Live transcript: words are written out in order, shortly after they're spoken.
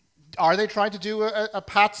are they trying to do a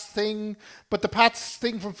Pats thing? But the Pats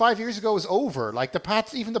thing from 5 years ago is over. Like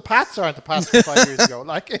even the Pats aren't the Pats from 5 years ago.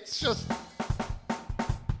 Like it's just.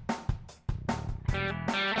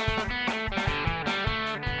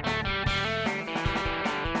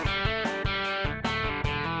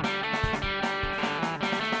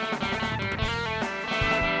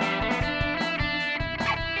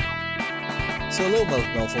 So hello,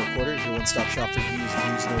 Mel Four Quarters, your one-stop shop for news,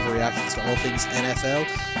 views, and overreactions to all things NFL.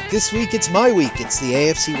 This week, it's my week. It's the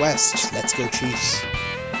AFC West. Let's go, Chiefs.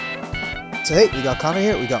 So hey, we got Connor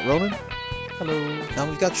here, we got Ronan. Hello. And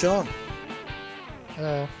we've got Sean.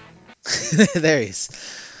 Hello. There he is.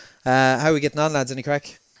 How are we getting on, lads? Any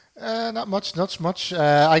crack? Not much.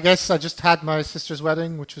 I guess I just had my sister's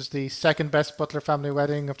wedding, which was the second best Butler family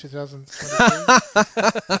wedding of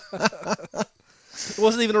 2023. It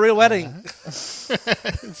wasn't even a real wedding.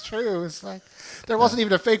 It's true. It's like there wasn't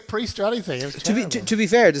even a fake priest or anything. It was to be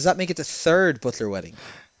fair, does that make it the third Butler wedding?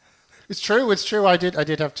 It's true. I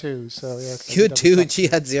did have two. So yes. You had two and she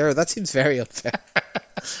had zero. That seems very unfair.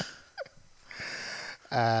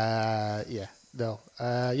 Yeah. No.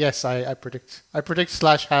 Yes. I predict /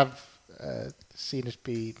 have seen it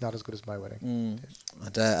be not as good as my wedding.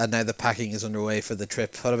 And now the packing is underway for the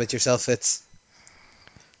trip. What about yourself, Fitz?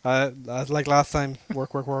 Like last time,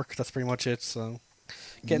 work. That's pretty much it. So,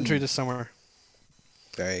 getting through this summer.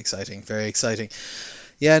 Very exciting.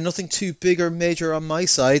 Yeah, nothing too big or major on my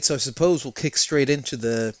side. So I suppose we'll kick straight into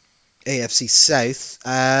the AFC South.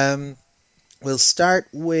 We'll start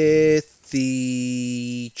with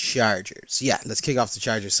the Chargers. Yeah, let's kick off the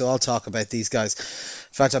Chargers. So I'll talk about these guys.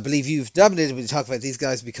 In fact, I believe you've dominated me to talk about these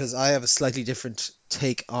guys because I have a slightly different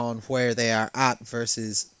take on where they are at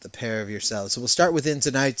versus the pair of yourselves. So we'll start with ins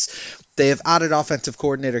and outs. They have added offensive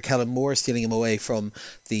coordinator Kellen Moore, stealing him away from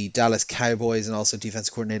the Dallas Cowboys, and also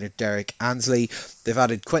defensive coordinator Derek Ansley. They've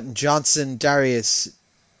added Quentin Johnson, Darius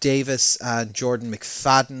Davis and Jordan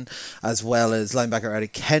McFadden, as well as linebacker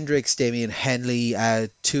Eric Kendricks, Damian Henley,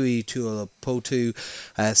 Tui Tuilapotu,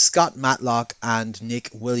 Scott Matlock, and Nick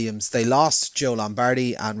Williams. They lost Joe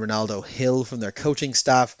Lombardi and Ronaldo Hill from their coaching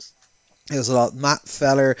staff. It was a lot. Matt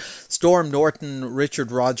Feller, Storm Norton,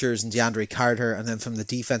 Richard Rogers, and DeAndre Carter. And then from the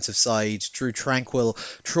defensive side, Drew Tranquil,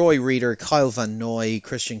 Troy Reeder, Kyle Van Noy,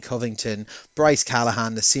 Christian Covington, Bryce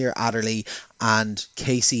Callahan, Nasir Adderley, and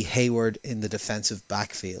Casey Hayward in the defensive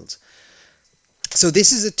backfield. So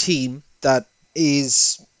this is a team that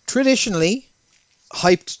is traditionally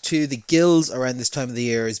hyped to the gills around this time of the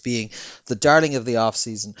year as being the darling of the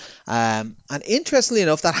offseason. And interestingly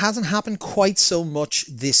enough, that hasn't happened quite so much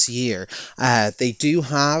this year. They do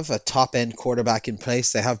have a top-end quarterback in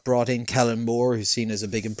place. They have brought in Kellen Moore, who's seen as a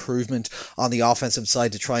big improvement on the offensive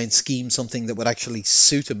side to try and scheme something that would actually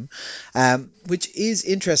suit him, which is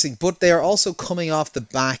interesting. But they are also coming off the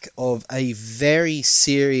back of a very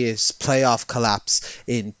serious playoff collapse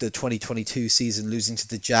in the 2022 season, losing to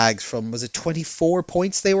the Jags from, was it 24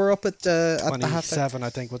 points they were up at the 27,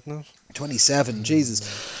 I think, wasn't it? 27,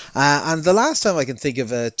 Jesus. And the last time I can think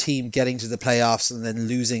of a team getting to the playoffs and then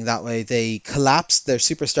losing that way, they collapsed. Their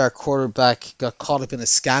superstar quarterback got caught up in a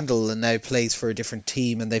scandal and now plays for a different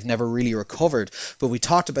team, and they've never really recovered. But we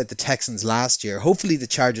talked about the Texans last year. Hopefully the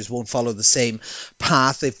Chargers won't follow the same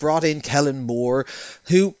path. They've brought in Kellen Moore,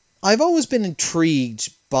 who I've always been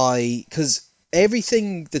intrigued by, because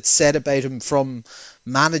everything that's said about him from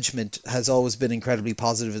management has always been incredibly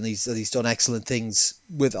positive, and he's done excellent things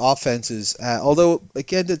with offenses. Although,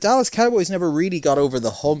 again, the Dallas Cowboys never really got over the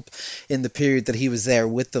hump in the period that he was there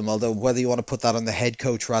with them. Although whether you want to put that on the head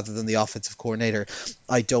coach rather than the offensive coordinator,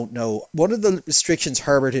 I don't know. One of the restrictions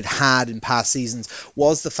Herbert had in past seasons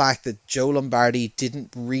was the fact that Joe Lombardi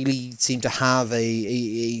didn't really seem to have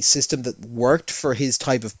a system that worked for his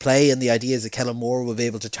type of play, and the idea is that Kellen Moore will be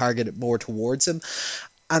able to target it more towards him.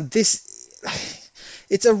 And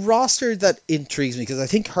it's a roster that intrigues me because I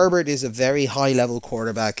think Herbert is a very high-level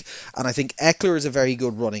quarterback, and I think Eckler is a very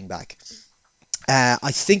good running back.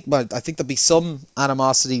 I think there'll be some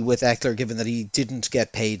animosity with Eckler given that he didn't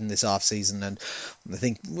get paid in this offseason, and I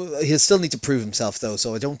think he'll still need to prove himself though,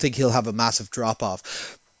 so I don't think he'll have a massive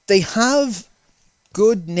drop-off. They have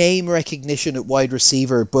good name recognition at wide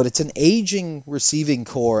receiver, but it's an aging receiving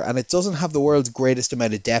core and it doesn't have the world's greatest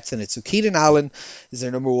amount of depth in it. So Keenan Allen is their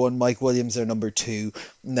number one, Mike Williams their number two,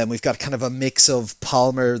 and then we've got kind of a mix of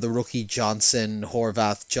Palmer, the rookie, Johnson,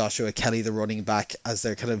 Horvath, Joshua Kelly, the running back, as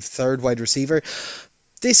their kind of third wide receiver.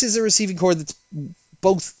 This is a receiving core that's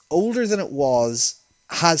both older than it was,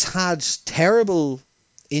 has had terrible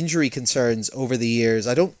injury concerns over the years.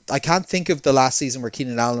 I can't think of the last season where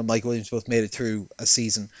Keenan Allen and Mike Williams both made it through a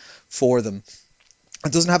season for them.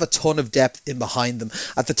 It doesn't have a ton of depth in behind them.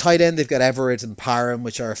 At the tight end, they've got Everett and Parham,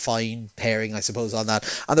 which are a fine pairing, I suppose, on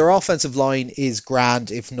that. And their offensive line is grand,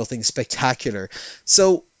 if nothing spectacular.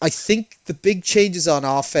 So I think the big changes on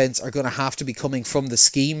offense are going to have to be coming from the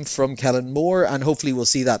scheme, from Kellen Moore, and hopefully we'll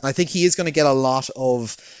see that. And I think he is going to get a lot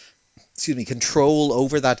of control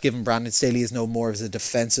over that, given Brandon Staley is no more as a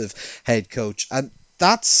defensive head coach. And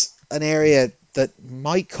that's an area that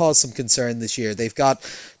might cause some concern this year. They've got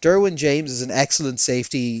Derwin James as an excellent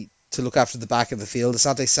safety to look after the back of the field.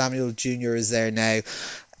 Asante Samuel Jr. is there now.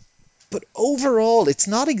 But overall, it's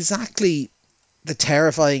not exactly the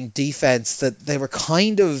terrifying defense that they were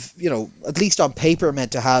kind of, at least on paper,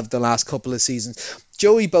 meant to have the last couple of seasons.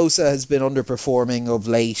 Joey Bosa has been underperforming of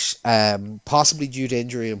late, possibly due to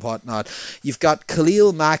injury and whatnot. You've got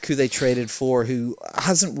Khalil Mack, who they traded for, who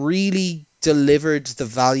hasn't really delivered the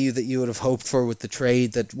value that you would have hoped for with the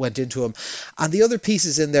trade that went into him. And the other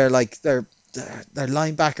pieces in there, like their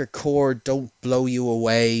linebacker core, don't blow you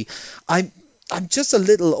away. I'm just a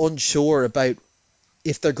little unsure about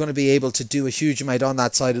if they're going to be able to do a huge amount on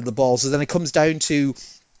that side of the ball. So then it comes down to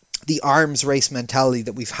the arms race mentality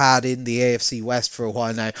that we've had in the AFC West for a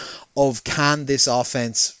while now, of can this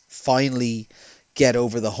offense finally get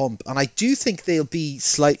over the hump? And I do think they'll be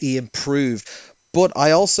slightly improved, but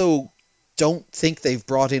I also don't think they've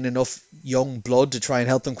brought in enough young blood to try and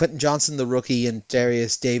help them. Quentin Johnson, the rookie, and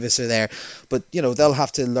Darius Davis are there, but they'll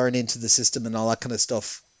have to learn into the system and all that kind of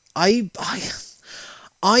stuff. I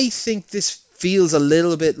think this feels a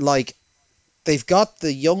little bit like they've got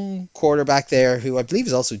the young quarterback there, who I believe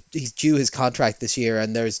he's due his contract this year,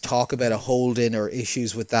 and there's talk about a hold-in or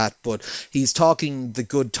issues with that, but he's talking the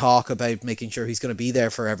good talk about making sure he's going to be there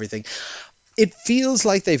for everything. It feels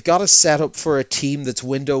like they've got a setup for a team that's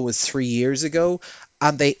window was 3 years ago,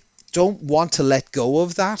 and they don't want to let go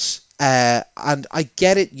of that. And I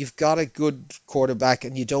get it, you've got a good quarterback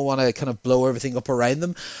and you don't want to kind of blow everything up around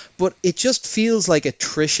them, but it just feels like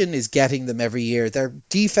attrition is getting them every year. Their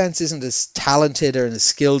defense isn't as talented or as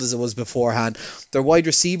skilled as it was beforehand. Their wide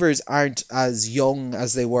receivers aren't as young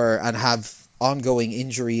as they were and have ongoing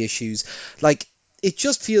injury issues. Like, it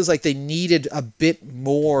just feels like they needed a bit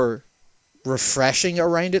more refreshing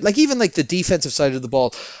around it. Like, even like the defensive side of the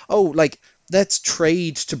ball, let's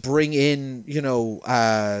trade to bring in, to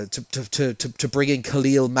bring in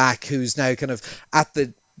Khalil Mack, who's now kind of at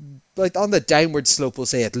the, on the downward slope, we'll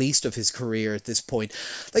say, at least of his career at this point.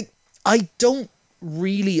 Like, I don't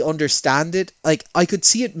really understand it. Like, I could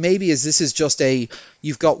see it maybe as this is just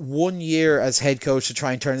you've got 1 year as head coach to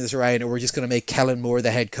try and turn this around, and we're just going to make Kellen Moore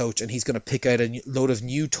the head coach, and he's going to pick out a load of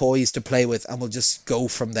new toys to play with, and we'll just go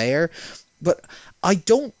from there. But I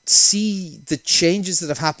don't see the changes that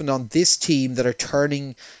have happened on this team that are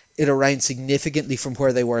turning it around significantly from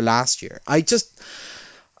where they were last year.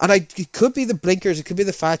 It could be the blinkers, it could be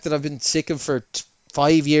the fact that I've been sick of for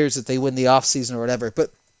 5 years that they win the off-season or whatever,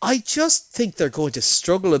 but I just think they're going to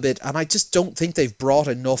struggle a bit, and I just don't think they've brought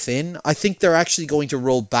enough in. I think they're actually going to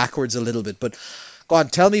roll backwards a little bit, but go on,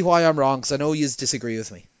 tell me why I'm wrong, because I know you disagree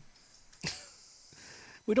with me.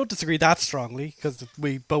 We don't disagree that strongly, because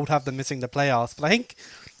we both have them missing the playoffs. But I think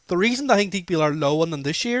the reason I think people are low on them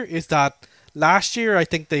this year is that last year I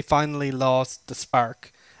think they finally lost the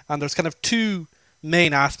spark. And there's kind of two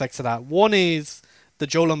main aspects of that. One is the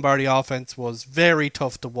Joe Lombardi offense was very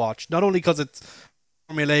tough to watch. Not only because it's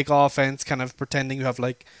formulaic offense, kind of pretending you have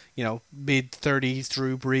mid-30s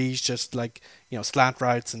Drew Brees, just slant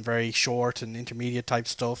routes and very short and intermediate type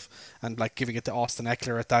stuff, and giving it to Austin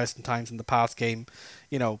Eckler 1,000 times in the past game.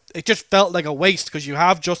 It just felt like a waste, because you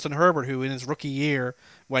have Justin Herbert, who in his rookie year,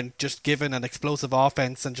 when just given an explosive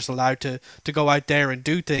offense and just allowed to go out there and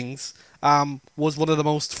do things, was one of the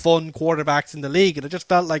most fun quarterbacks in the league. And it just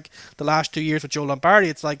felt like the last 2 years with Joe Lombardi,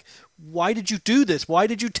 it's like, why did you do this? Why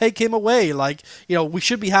did you take him away? We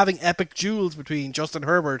should be having epic duels between Justin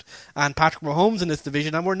Herbert and Patrick Mahomes in this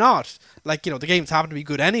division, and we're not. The games happen to be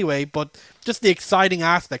good anyway, but just the exciting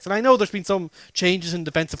aspects. And I know there's been some changes in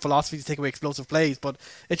defensive philosophy to take away explosive plays, but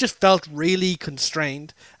it just felt really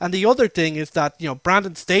constrained. And the other thing is that,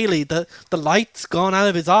 Brandon Staley, the light's gone out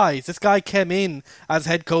of his eyes. This guy came in as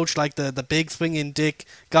head coach, the big swinging dick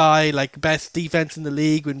guy, best defense in the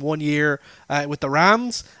league in 1 year with the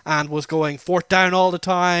Rams, and was going fourth down all the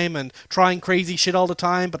time and trying crazy shit all the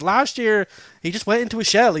time. But last year, he just went into a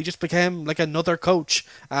shell. He just became another coach,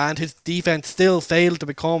 and his defense still failed to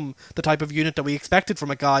become the type of unit that we expected from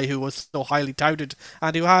a guy who was so highly touted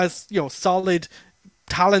and who has, solid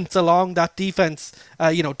talents along that defense.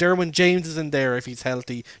 Derwin James is in there if he's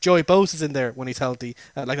healthy. Joey Bosa is in there when he's healthy.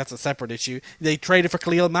 That's a separate issue. They traded for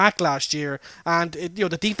Khalil Mack last year, and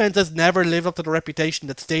the defense has never lived up to the reputation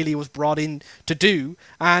that Staley was brought in to do.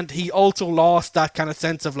 And he also lost that kind of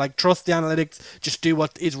sense of like trust the analytics, just do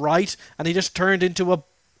what is right, and he just turned into a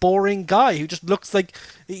boring guy who just looks like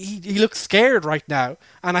he looks scared right now.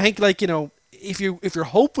 And I think if you're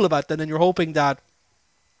hopeful about that, then you're hoping that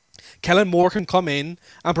Kellen Moore can come in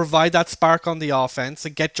and provide that spark on the offense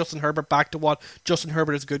and get Justin Herbert back to what Justin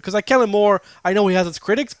Herbert is good. Because Kellen Moore, I know he has his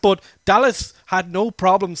critics, but Dallas had no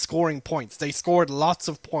problem scoring points. They scored lots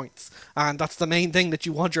of points, and that's the main thing that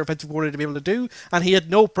you want your offensive coordinator to be able to do. And he had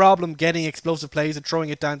no problem getting explosive plays and throwing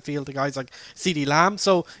it downfield to guys like CeeDee Lamb.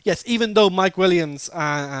 So yes, even though Mike Williams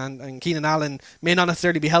and Keenan Allen may not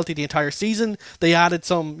necessarily be healthy the entire season, they added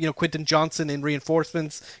some, Quentin Johnson in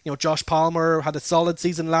reinforcements. Josh Palmer had a solid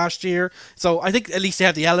season last year. So I think at least they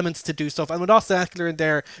have the elements to do stuff. And with Austin Eckler in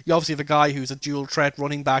there, you obviously have a guy who's a dual threat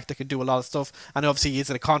running back that can do a lot of stuff. And obviously he's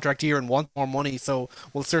in a contract year and wants more money, so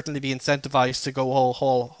will certainly be incentivized to go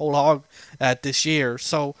whole hog this year.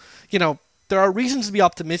 So, there are reasons to be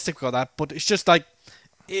optimistic about that, but it's just like,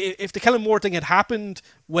 if the Kellen Moore thing had happened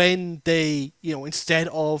when they, instead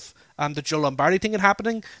of the Joe Lombardi thing had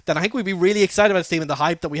happening, then I think we'd be really excited about this team, and the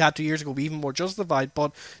hype that we had 2 years ago would be even more justified.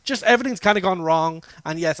 But just everything's kind of gone wrong.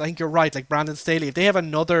 And yes, I think you're right. Like Brandon Staley, if they have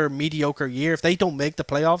another mediocre year, if they don't make the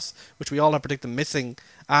playoffs, which we all have predicted missing,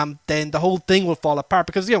 then the whole thing will fall apart.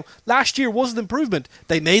 Because last year was an improvement.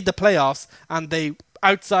 They made the playoffs, and they,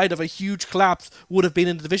 outside of a huge collapse, would have been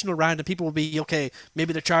in the divisional round, and people will be, okay,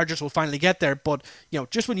 maybe the Chargers will finally get there. But,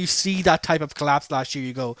 just when you see that type of collapse last year,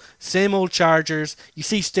 you go, same old Chargers. You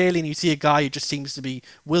see Staley and you see a guy who just seems to be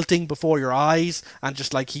wilting before your eyes, and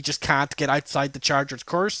just like he just can't get outside the Chargers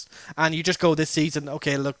curse. And you just go this season,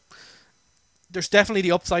 okay, look, there's definitely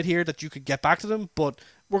the upside here that you could get back to them, but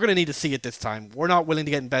we're going to need to see it this time. We're not willing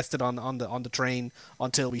to get invested on the train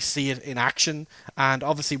until we see it in action. And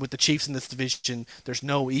obviously with the Chiefs in this division, there's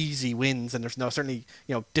no easy wins, and there's no certainly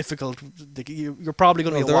difficult. You're probably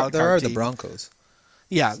going to be a wild card team. There are the Broncos.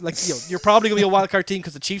 Yeah, you're probably going to be a wild card team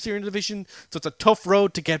because the Chiefs are in the division, so it's a tough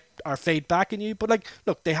road to get our fade back in you. But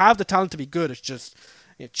look, they have the talent to be good. It's just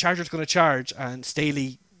Chargers going to charge, and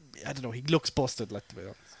Staley, I don't know, he looks busted. Let's be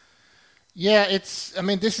honest. Yeah,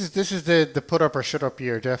 this is the put up or shut up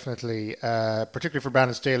year, definitely, particularly for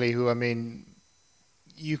Brandon Staley, who,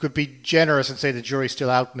 you could be generous and say the jury's still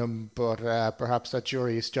out on him, but perhaps that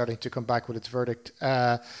jury is starting to come back with its verdict.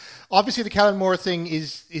 Obviously, the Kellen Moore thing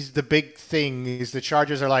is the big thing. Is the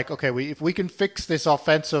Chargers are like, okay, if we can fix this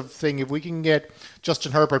offensive thing, if we can get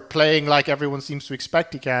Justin Herbert playing like everyone seems to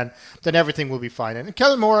expect he can, then everything will be fine. And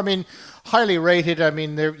Kellen Moore, highly rated.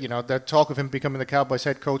 The talk of him becoming the Cowboys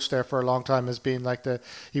head coach there for a long time has been like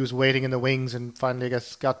he was waiting in the wings and finally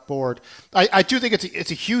got bored. I do think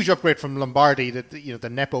it's a huge upgrade from Lombardi, the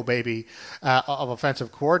nepo baby of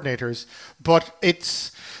offensive coordinators. But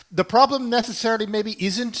it's the problem necessarily maybe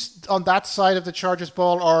isn't on that side of the Chargers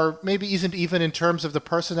ball, or maybe isn't even in terms of the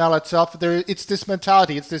personnel itself. It's this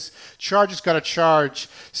mentality. It's this Chargers got to charge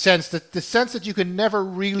sense, that the sense that you can never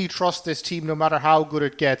really trust this team no matter how good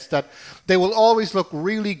it gets, that they will always look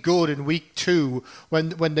really good in week 2 when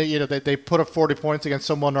they put up 40 points against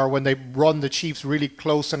someone, or when they run the Chiefs really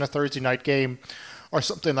close in a Thursday night game or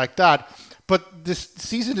something like that. But this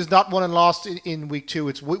season is not won and lost in week 2.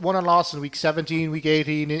 It's won and lost in week 17, week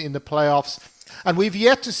 18 in the playoffs. And we've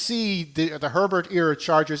yet to see the Herbert-era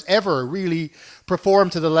Chargers ever really perform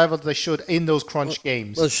to the level they should in those crunch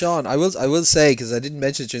games. Well, Sean, I will say, because I didn't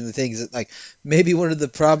mention it during the thing, is that maybe one of the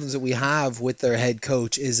problems that we have with their head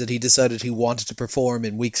coach is that he decided he wanted to perform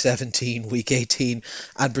in week 17, week 18,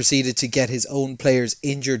 and proceeded to get his own players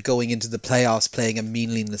injured going into the playoffs, playing a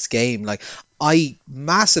meaningless game. I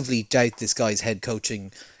massively doubt this guy's head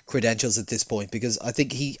coaching credentials at this point, because I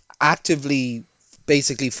think he actively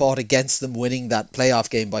basically fought against them winning that playoff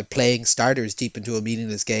game by playing starters deep into a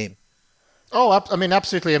meaningless game. Oh,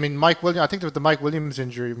 absolutely. Mike Williams. I think the Mike Williams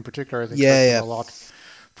injury in particular, I think, yeah, a lot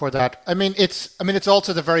for that. It's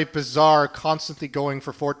also the very bizarre, constantly going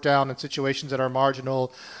for fourth down in situations that are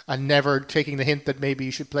marginal and never taking the hint that maybe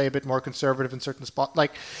you should play a bit more conservative in certain spots.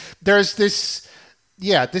 There's this.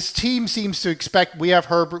 Yeah, this team seems to expect we have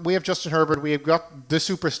Herbert, we have Justin Herbert, we have got the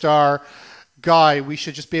superstar guy. We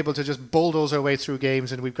should just be able to just bulldoze our way through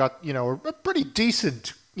games, and we've got a pretty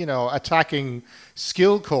decent attacking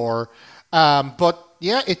skill core. But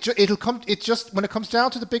yeah, it'll come. It just when it comes down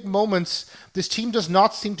to the big moments, this team does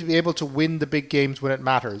not seem to be able to win the big games when it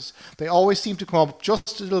matters. They always seem to come up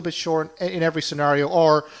just a little bit short in every scenario,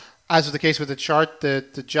 or as is the case with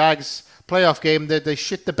the Jags playoff game, they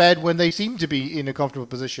shit the bed when they seem to be in a comfortable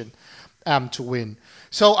position to win.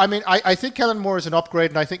 So, I mean, I think Kellen Moore is an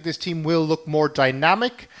upgrade, and I think this team will look more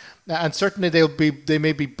dynamic, and certainly they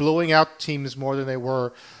may be blowing out teams more than they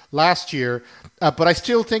were last year. But I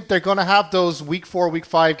still think they're going to have those week 4, week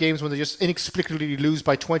 5 games when they just inexplicably lose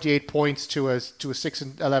by 28 points to a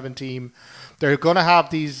 6-11 team. They're going to have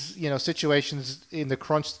these, situations in the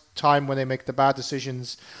crunch time when they make the bad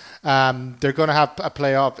decisions. They're going to have a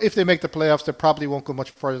playoff. If they make the playoffs, they probably won't go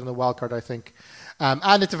much further than the wild card, I think.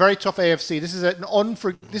 And it's a very tough AFC. This is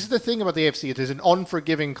this is the thing about the AFC. It is an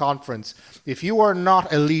unforgiving conference. If you are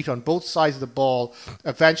not elite on both sides of the ball,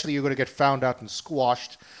 eventually you're going to get found out and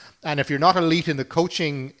squashed. And if you're not elite in the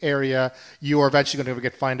coaching area, you are eventually going to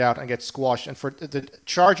get found out and get squashed. And for the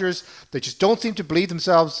Chargers, they just don't seem to believe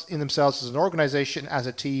themselves as an organization, as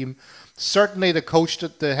a team. Certainly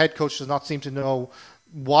the head coach does not seem to know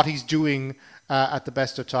what he's doing at the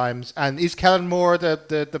best of times. And is Kellen Moore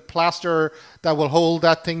the plaster that will hold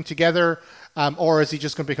that thing together? Or is he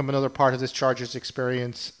just going to become another part of this Chargers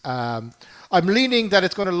experience? I'm leaning that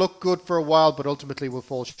it's going to look good for a while, but ultimately will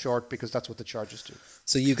fall short because that's what the Chargers do.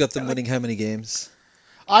 So you got them winning how many games?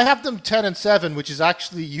 I have them 10-7, which is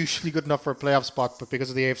actually usually good enough for a playoff spot, but because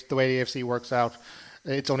of the way the AFC works out,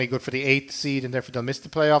 it's only good for the 8th seed, and therefore they'll miss the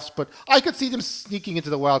playoffs. But I could see them sneaking into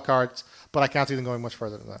the wild cards, but I can't see them going much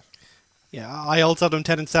further than that. Yeah, I also have them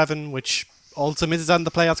 10-7, which also misses out in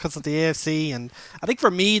the playoffs because of the AFC. And I think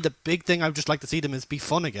for me, the big thing I would just like to see them is be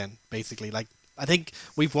fun again, basically. Like, I think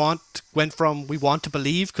we want to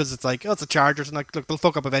believe, because it's like, it's the Chargers, and like, look, they'll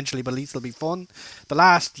fuck up eventually, but at least it'll be fun. The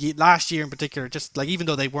last year in particular, just like, even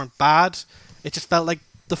though they weren't bad, it just felt like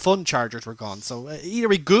the fun Chargers were gone. So either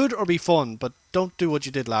be good or be fun, but don't do what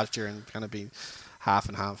you did last year and kind of be half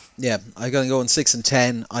and half. Yeah, I'm going to go on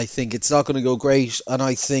 6-10. I think it's not going to go great, and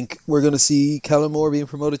I think we're going to see Kellen Moore being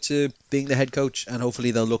promoted to being the head coach, and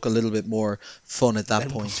hopefully they'll look a little bit more fun at that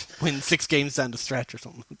point. Win 6 games down the stretch or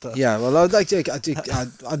something like that. Yeah, well,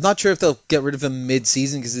 I'm not sure if they'll get rid of him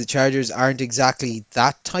mid-season, because the Chargers aren't exactly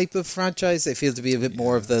that type of franchise. They feel to be a bit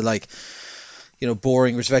more of the,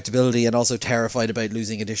 boring respectability, and also terrified about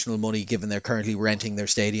losing additional money given they're currently renting their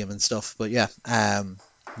stadium and stuff. But yeah,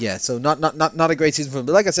 so not a great season for them.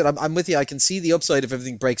 But like I said, I'm with you. I can see the upside if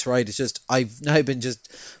everything breaks right. It's just I've now been just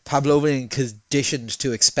Pavlovian conditioned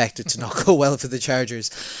to expect it to not go well for the Chargers.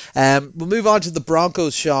 We'll move on to the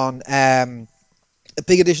Broncos, Sean.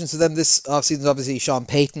 Big additions to them this offseason is obviously Sean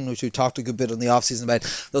Payton, which we talked a good bit on the offseason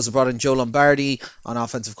about. Those have brought in Joe Lombardi on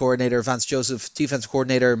offensive coordinator, Vance Joseph defensive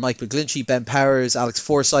coordinator, Mike McGlinchey, Ben Powers, Alex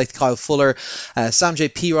Forsyth, Kyle Fuller, Sam J.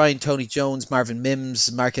 Pirine, Tony Jones, Marvin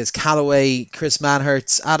Mims, Marquez Callaway, Chris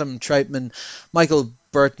Manhertz, Adam Troutman, Michael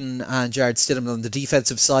Burton and Jared Stidham. On the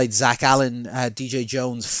defensive side, Zach Allen, DJ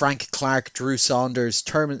Jones, Frank Clark, Drew Saunders,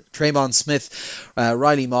 Tremont Smith,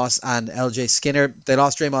 Riley Moss and LJ Skinner. They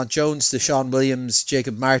lost Draymond Jones, Deshaun Williams,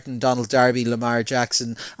 Jacob Martin, Donald Darby, Lamar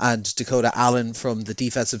Jackson and Dakota Allen from the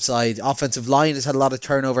defensive side. Offensive line has had a lot of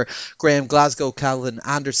turnover. Graham Glasgow, Calvin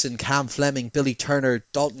Anderson, Cam Fleming, Billy Turner,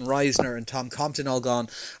 Dalton Reisner and Tom Compton all gone.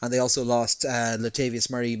 And they also lost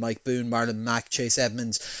Latavius Murray, Mike Boone, Marlon Mack, Chase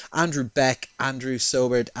Edmonds, Andrew Beck, Andrew Sobert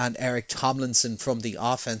and Eric Tomlinson from the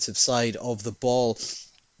offensive side of the ball.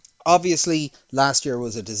 Obviously, last year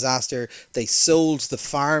was a disaster. They sold the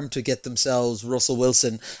farm to get themselves Russell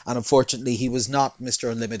Wilson, and unfortunately he was not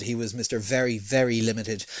Mr. Unlimited. He was Mr. Very, very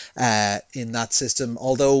limited in that system.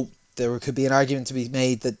 Although there could be an argument to be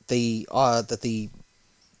made that the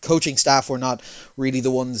coaching staff were not really the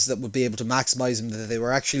ones that would be able to maximize him, that they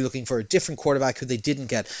were actually looking for a different quarterback who they didn't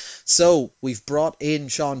get. So we've brought in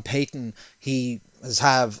Sean Payton. He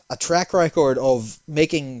has a track record of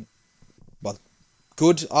making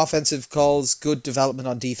good offensive calls, good development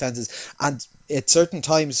on defenses, and at certain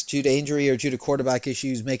times due to injury or due to quarterback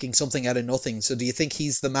issues making something out of nothing. So do you think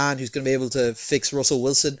he's the man who's going to be able to fix Russell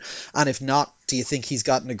Wilson? And if not, do you think he's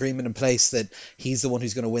got an agreement in place that he's the one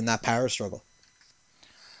who's going to win that power struggle?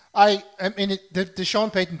 I mean, the Sean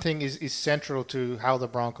Payton thing is central to how the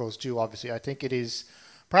Broncos do, obviously. I think it is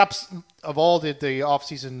perhaps of all the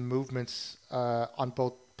off-season movements on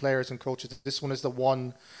both players and coaches, this one is the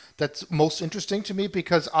one that's most interesting to me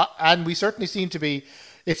because, and we certainly seem to be,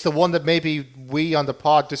 it's the one that maybe we on the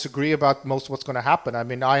pod disagree about most of what's going to happen. I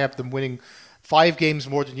mean, I have them winning 5 games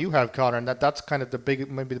more than you have, Connor, and that's kind of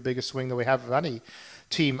maybe the biggest swing that we have of any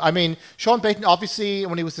team. I mean, Sean Payton, obviously,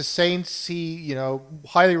 when he was the Saints, he,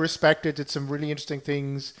 highly respected, did some really interesting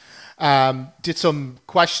things, did some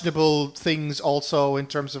questionable things also in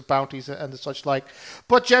terms of bounties and such like,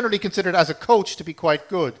 but generally considered as a coach to be quite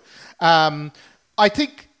good. I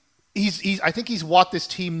think I think he's what this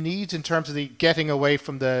team needs in terms of the getting away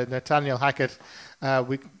from the Nathaniel Hackett,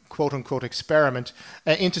 we quote unquote experiment,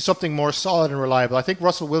 into something more solid and reliable. I think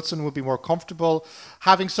Russell Wilson would be more comfortable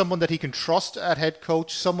having someone that he can trust at head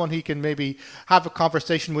coach, someone he can maybe have a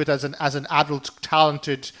conversation with as an adult,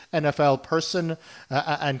 talented NFL person,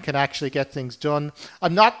 and can actually get things done.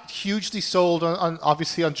 I'm not hugely sold on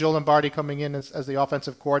obviously on Joe Lombardi coming in as the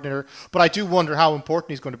offensive coordinator, but I do wonder how important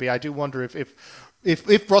he's going to be. I do wonder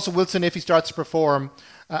if Russell Wilson, if he starts to perform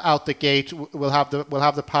out the gate, will have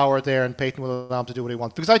the power there, and Payton will allow him to do what he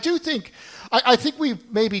wants. Because I do think, I think we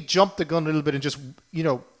maybe jumped the gun a little bit and just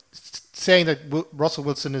saying that Russell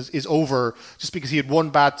Wilson is over just because he had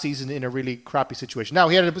one bad season in a really crappy situation. Now,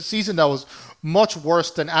 he had a season that was much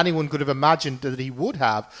worse than anyone could have imagined that he would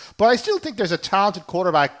have, but I still think there's a talented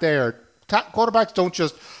quarterback there. Quarterbacks don't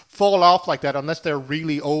just fall off like that unless they're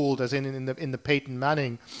really old, as in the Peyton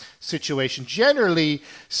Manning situation. Generally,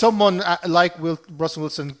 someone like Russell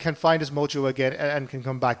Wilson can find his mojo again and can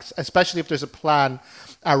come back, especially if there's a plan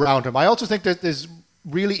around him. I also think that there's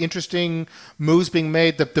really interesting moves being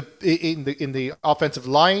made in the offensive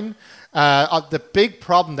line. The big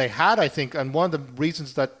problem they had, I think, and one of the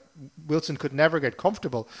reasons that Wilson could never get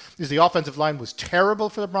comfortable is the offensive line was terrible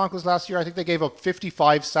for the Broncos last year. I think they gave up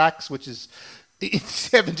 55 sacks, which is in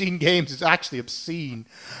 17 games is actually obscene.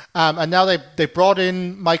 And now they brought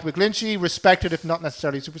in Mike McGlinchey, respected if not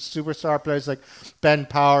necessarily superstar players like Ben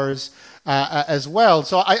Powers as well.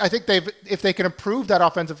 So I think if they can improve that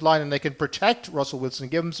offensive line and they can protect Russell Wilson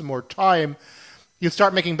and give him some more time, he'll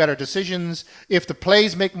start making better decisions. If the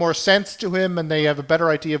plays make more sense to him and they have a better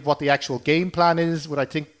idea of what the actual game plan is, which I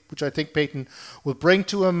think Payton will bring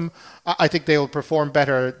to him, I think they will perform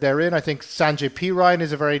better therein. I think Sanjay Pirine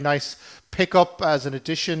is a very nice pickup as an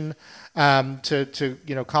addition to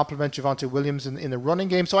complement Javonte Williams in the running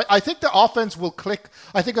game. So I think the offense will click.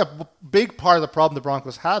 I think a big part of the problem the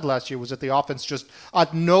Broncos had last year was that the offense just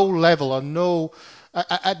at no level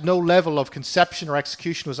of conception or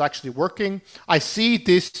execution was actually working. I see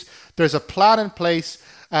this. There's a plan in place.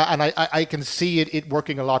 And I can see it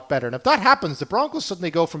working a lot better. And if that happens, the Broncos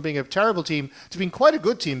suddenly go from being a terrible team to being quite a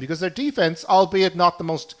good team, because their defense, albeit not the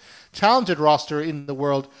most talented roster in the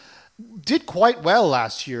world, did quite well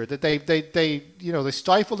last year. That they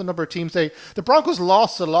stifled a number of teams. The Broncos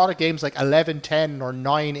lost a lot of games like 11-10 or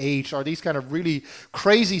 9-8 or these kind of really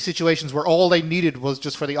crazy situations where all they needed was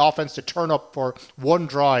just for the offense to turn up for one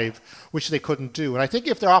drive, which they couldn't do. And I think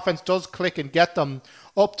if their offense does click and get them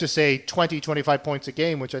up to, say, 20, 25 points a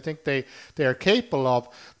game, which I think they are capable of,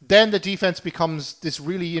 then the defense becomes this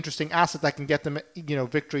really interesting asset that can get them,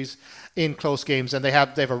 victories in close games. And they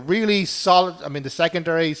have a really solid, the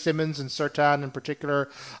secondary, Simmons and Surtain in particular,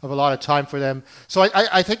 have a lot of time for them. So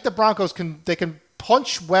I think the Broncos can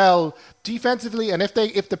punch well defensively, and if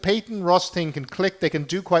the Peyton Russ thing can click, they can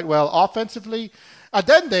do quite well offensively. And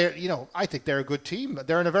then I think they're a good team.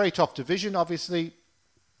 They're in a very tough division, obviously,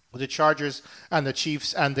 with the Chargers and the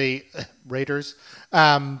Chiefs and the Raiders,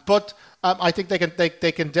 but I think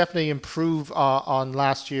they can definitely improve on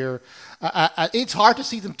last year. It's hard to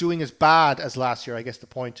see them doing as bad as last year, I guess the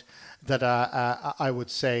point that I would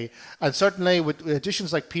say. And certainly with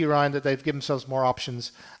additions like Pirine, that they've given themselves more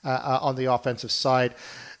options on the offensive side.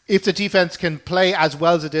 If the defense can play as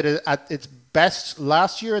well as it did at its best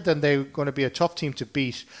last year, then they're going to be a tough team to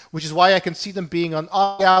beat, which is why I can see them being on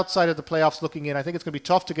the outside of the playoffs looking in. I think it's going to be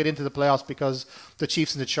tough to get into the playoffs because the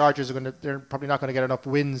Chiefs and the Chargers they're probably not going to get enough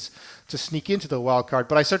wins to sneak into the wild card,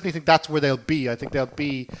 but I certainly think that's where they'll be. I think they'll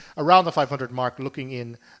be around the 500 mark looking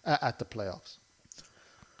in at the playoffs.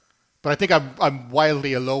 But I think I'm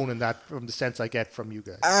wildly alone in that from the sense I get from you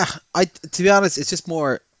guys. To be honest, it's just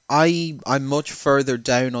more, I'm much further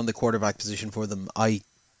down on the quarterback position for them. I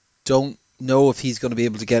don't know if he's going to be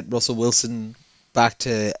able to get Russell Wilson back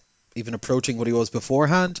to even approaching what he was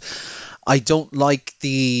beforehand. I don't like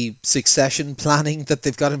the succession planning that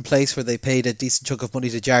they've got in place, where they paid a decent chunk of money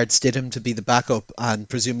to Jared Stidham to be the backup, and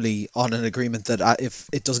presumably on an agreement that if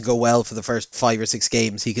it doesn't go well for the first 5 or 6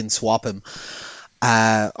 games, he can swap him.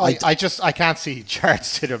 I can't see Jared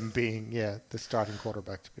Stidham being the starting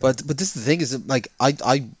quarterback. But this is the thing, is like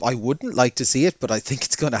I wouldn't like to see it, but I think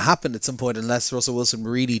it's going to happen at some point unless Russell Wilson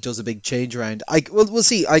really does a big change around. We'll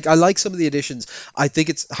see. I like some of the additions. I think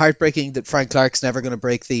it's heartbreaking that Frank Clark's never going to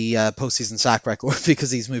break the postseason sack record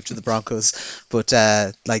because he's moved to the Broncos. But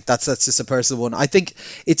that's just a personal one. I think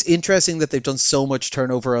it's interesting that they've done so much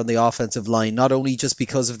turnover on the offensive line, not only just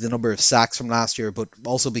because of the number of sacks from last year, but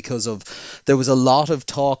also because of there was a lot lot of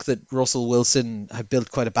talk that Russell Wilson had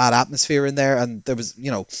built quite a bad atmosphere in there, and there was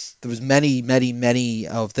many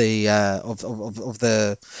of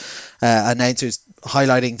the announcers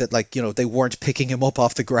highlighting that, like, they weren't picking him up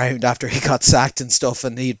off the ground after he got sacked and stuff,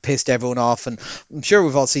 and he'd pissed everyone off. And I'm sure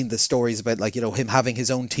we've all seen the stories about, like, him having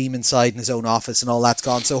his own team inside in his own office and all that's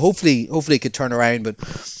gone. So hopefully it could turn around. But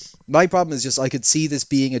my problem is just I could see this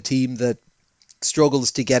being a team that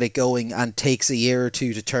struggles to get it going and takes a year or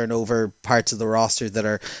two to turn over parts of the roster that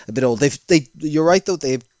are a bit old. You're right though,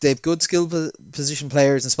 they've good skill position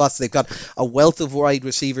players and spots. They've got a wealth of wide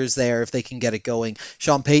receivers there if they can get it going.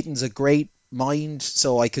 Sean Payton's a great mind,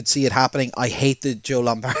 so I could see it happening. I hate the Joe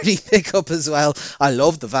Lombardi pickup as well. I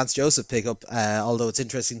love the Vance Joseph pickup, although it's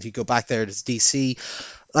interesting to go back there to DC.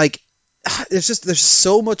 Like, there's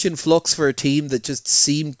so much in flux for a team that just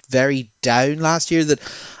seemed very down last year that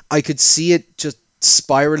I could see it just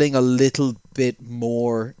spiraling a little bit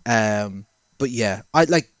more. But yeah,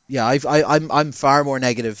 I'm far more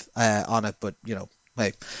negative on it. But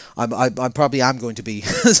hey, I probably am going to be.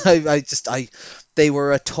 They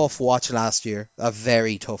were a tough watch last year, a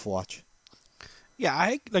very tough watch. Yeah, I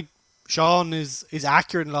think, like, Sean is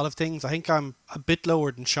accurate in a lot of things. I think I'm a bit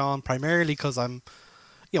lower than Sean, primarily because I'm,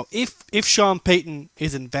 if Sean Payton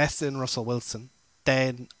is invested in Russell Wilson,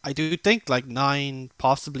 then I do think like 9,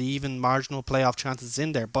 possibly even marginal playoff chances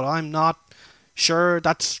in there. But I'm not sure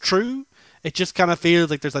that's true. It just kind of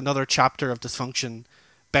feels like there's another chapter of dysfunction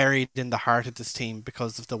buried in the heart of this team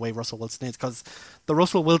because of the way Russell Wilson is. Because the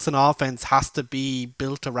Russell Wilson offense has to be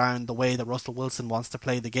built around the way that Russell Wilson wants to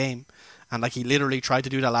play the game. And like, he literally tried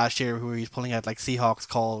to do that last year, where he's pulling out like Seahawks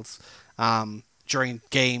calls during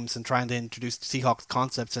games and trying to introduce Seahawks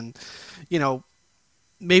concepts. And,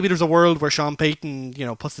 maybe there's a world where Sean Payton,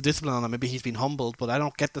 puts the discipline on him. Maybe he's been humbled, but I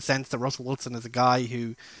don't get the sense that Russell Wilson is a guy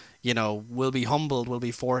who, will be humbled, will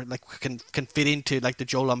be can fit into like the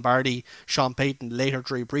Joe Lombardi, Sean Payton, later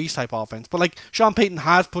Drew Brees type offense. But like, Sean Payton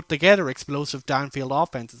has put together explosive downfield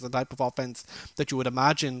offense. It's the type of offense that you would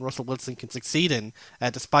imagine Russell Wilson can succeed in,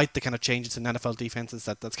 despite the kind of changes in NFL defenses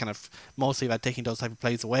that's kind of mostly about taking those type of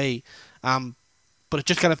plays away. But it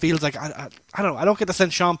just kind of feels like, I don't know, I don't get the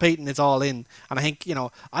sense Sean Payton is all in. And I think,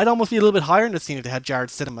 I'd almost be a little bit higher in this team if they had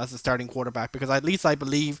Jarrett Stidham as the starting quarterback, because at least I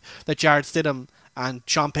believe that Jarrett Stidham and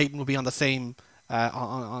Sean Payton will be on the same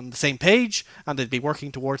on the same page, and they'd be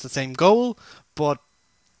working towards the same goal. But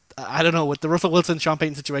I don't know, with the Russell Wilson Sean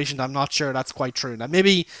Payton situation, I'm not sure that's quite true. Now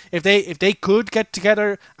maybe if they could get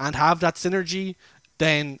together and have that synergy,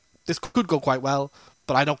 then this could go quite well.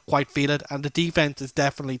 But I don't quite feel it, and the defense is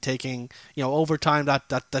definitely taking, over time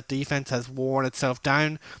that defense has worn itself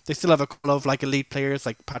down. They still have a couple of like elite players,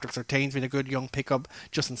 like Patrick Surtain's been a good young pickup.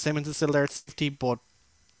 Justin Simmons is still there at safety, but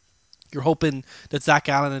you're hoping that Zach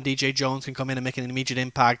Allen and DJ Jones can come in and make an immediate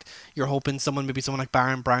impact. You're hoping someone like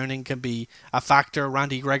Baron Browning can be a factor.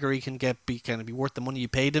 Randy Gregory can be worth the money you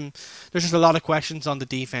paid him. There's just a lot of questions on the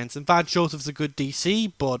defense. And Vance Joseph's a good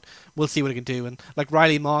DC, but we'll see what he can do. And like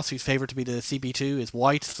Riley Moss, who's favoured to be the CB2, is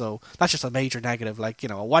white, so that's just a major negative. Like,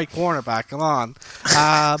 a white cornerback, come on.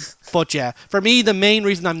 But yeah, for me, the main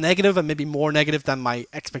reason I'm negative, and maybe more negative than my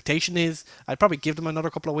expectation is, I'd probably give them another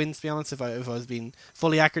couple of wins, to be honest, if I was being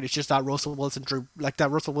fully accurate. It's just that Russell Wilson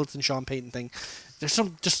Sean Payton thing. There's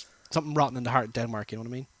something rotten in the heart of Denmark, you know what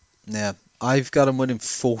I mean? Yeah, I've got him winning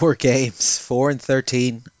 4 games,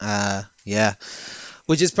 4-13. Yeah,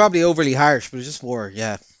 which is probably overly harsh, but it's just 4.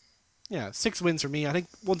 Yeah, 6 wins for me. I think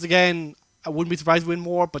once again, I wouldn't be surprised to win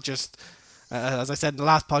more, but just as I said in the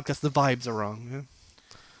last podcast, the vibes are wrong.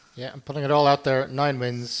 Yeah, I'm putting it all out there. 9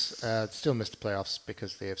 wins, still missed the playoffs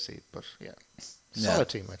because of the AFC, but solid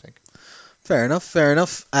team, I think. Fair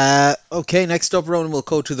enough. Okay, next up, Ronan, we'll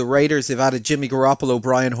go to the Raiders. They've added Jimmy Garoppolo,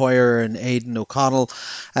 Brian Hoyer, and Aidan O'Connell.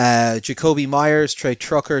 Jacobi Meyers, Trey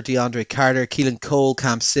Trucker, DeAndre Carter, Keelan Cole,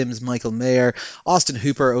 Cam Sims, Michael Mayer, Austin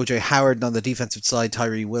Hooper, OJ Howard, and on the defensive side,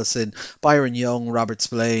 Tyree Wilson, Byron Young, Robert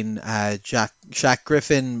Spillane, Shaq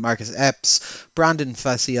Griffin, Marcus Epps, Brandon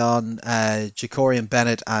Fassion, Jacorian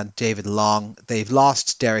Bennett, and David Long. They've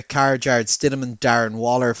lost Derek Carr, Jared Stidham, Darren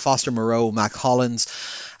Waller, Foster Moreau, Mac Hollins.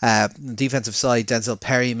 Defensive side, Denzel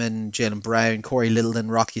Perryman, Jalen Brown, Corey Littleton,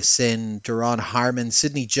 Rock Ya-Sin, Duron Harmon,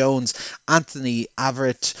 Sidney Jones, Anthony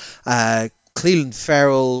Averett, Cleveland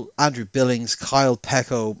Farrell, Andrew Billings, Kyle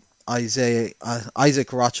Pecco, Isaac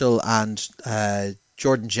Rochel, and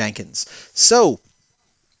Jordan Jenkins. So,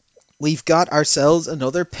 we've got ourselves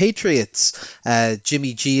another Patriots.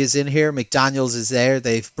 Jimmy G is in here. McDaniels is there.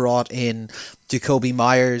 They've brought in Jacobi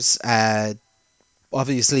Meyers.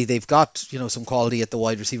 Obviously, they've got some quality at the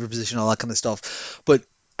wide receiver position, all that kind of stuff. But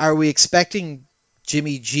are we expecting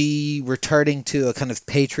Jimmy G returning to a kind of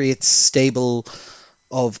Patriots stable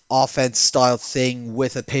of offense style thing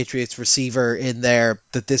with a Patriots receiver in there,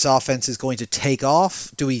 that this offense is going to take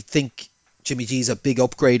off? Do we think Jimmy G's a big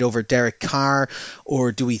upgrade over Derek Carr,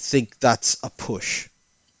 or do we think that's a push?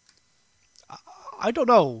 I don't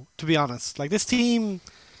know, to be honest. Like, this team,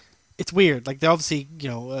 it's weird. Like, they obviously,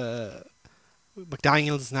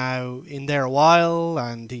 McDaniels now in there a while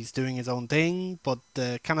and he's doing his own thing, but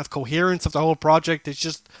the kind of coherence of the whole project is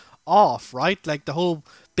just off, right? Like, the whole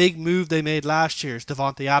big move they made last year is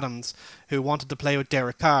Davante Adams, who wanted to play with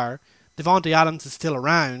Derek Carr. Davante Adams is still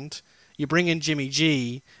around. You bring in Jimmy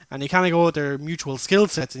G, and you kind of go with their mutual skill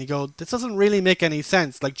sets, and you go, this doesn't really make any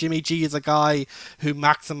sense. Like, Jimmy G is a guy who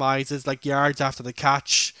maximizes like yards after the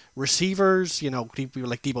catch receivers, people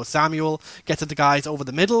like Deebo Samuel, gets at the guys over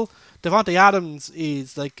the middle. Davante Adams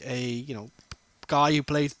is like a, guy who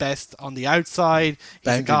plays best on the outside. He's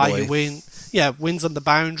Boundary a guy boy. who wins on the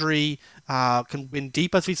boundary, can win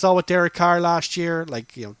deep, as we saw with Derek Carr last year,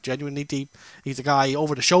 like, genuinely deep. He's a guy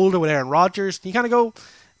over the shoulder with Aaron Rodgers. And you kind of go,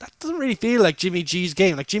 that doesn't really feel like Jimmy G's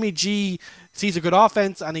game. Like, Jimmy G sees a good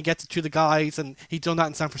offense and he gets it to the guys, and he's done that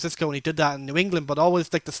in San Francisco and he did that in New England, but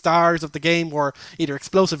always like the stars of the game were either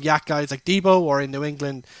explosive yak guys like Deebo, or in New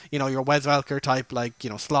England, your Wes Welker type, like,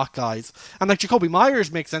 slot guys. And like Jacobi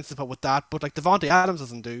Meyers makes sense to put with that, but like Davante Adams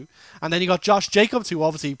doesn't do. And then you got Josh Jacobs, who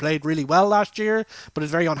obviously played really well last year, but is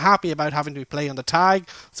very unhappy about having to play on the tag.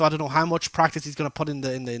 So I don't know how much practice he's going to put in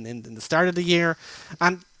the start of the year.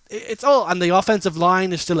 And it's all, and the offensive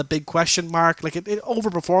line is still a big question mark. Like, it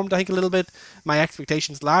overperformed, I think, a little bit my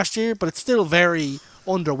expectations last year, but it's still very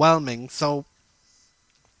underwhelming. So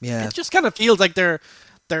Yeah. it just kind of feels like they're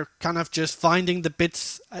kind of just finding the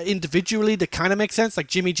bits individually that kind of make sense. Like,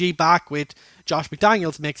 Jimmy G back with Josh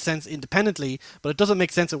McDaniels makes sense independently, but it doesn't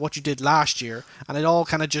make sense at what you did last year. And it all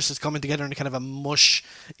kind of just is coming together in a kind of a mush,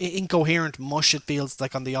 incoherent mush, it feels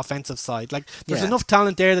like, on the offensive side. Like, there's enough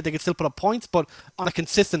talent there that they could still put up points, but on a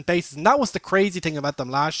consistent basis. And that was the crazy thing about them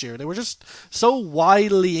last year. They were just so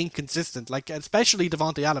wildly inconsistent. Like, especially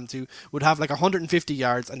Davante Adams, who would have like 150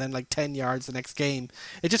 yards and then like 10 yards the next game.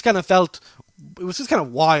 It just kind of felt, it was just kind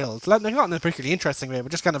of wild. Like, not in a particularly interesting way,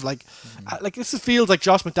 but just kind of like, this feels like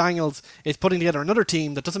Josh McDaniels is putting together another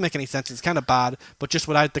team that doesn't make any sense. It's kind of bad, but just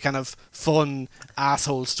without the kind of fun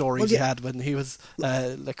asshole stories he had when he was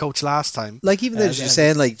the coach last time. Like, even as you're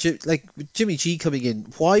saying, like Jimmy G coming in,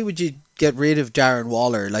 why would you get rid of Darren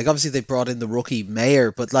Waller? Like, obviously they brought in the rookie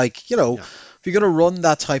Mayer, but like, if you're going to run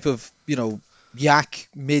that type of, yak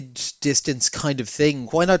mid-distance kind of thing,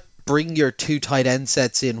 why not bring your two tight end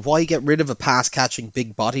sets in? Why get rid of a pass catching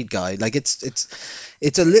big bodied guy? Like, it's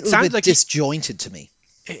a little bit like disjointed to me.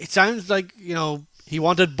 It sounds like, he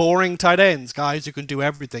wanted boring tight ends, guys who can do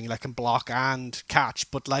everything, like can block and catch.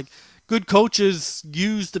 But like, good coaches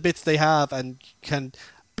use the bits they have and can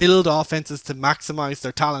build offenses to maximize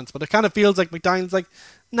their talents. But it kind of feels like McDaniel's like,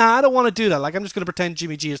 nah, I don't want to do that. Like, I'm just going to pretend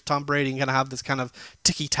Jimmy G is Tom Brady and going to have this kind of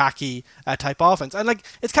ticky-tacky type offense. And like,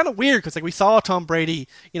 it's kind of weird because like we saw Tom Brady,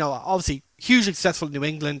 obviously hugely successful in New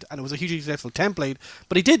England, and it was a hugely successful template,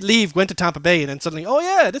 but he did leave, went to Tampa Bay, and then suddenly, oh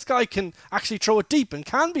yeah, this guy can actually throw it deep and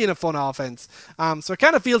can be in a fun offense. So it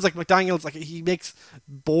kind of feels like McDaniels, like, he makes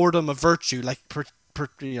boredom a virtue, like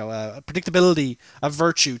predictability a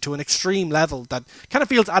virtue to an extreme level that kind of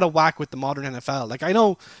feels out of whack with the modern NFL. Like, I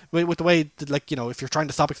know with the way that, like, if you're trying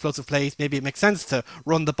to stop explosive plays, maybe it makes sense to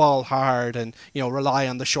run the ball hard and rely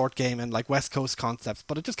on the short game and like West Coast concepts,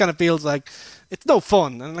 but it just kind of feels like it's no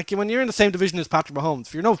fun. And like, when you're in the same division as Patrick Mahomes,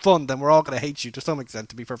 if you're no fun, then we're all going to hate you to some extent,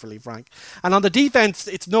 to be perfectly frank. And on the defense,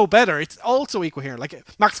 it's no better. It's also incoherent. Like,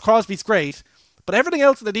 Max Crosby's great, but everything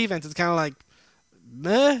else in the defense is kind of like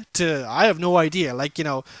meh to I have no idea. Like,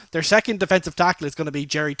 their second defensive tackle is going to be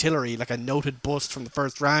Jerry Tillery, like a noted bust from the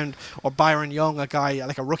first round, or Byron Young, a guy,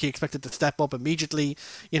 like a rookie expected to step up immediately.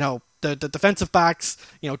 The defensive backs,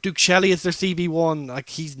 Duke Shelley is their CB1. Like,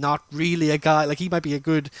 he's not really a guy. Like, he might be a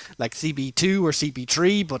good like CB2 or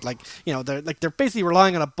CB3, but they're basically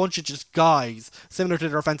relying on a bunch of just guys similar to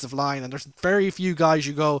their offensive line, and there's very few guys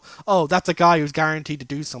you go, oh, that's a guy who's guaranteed to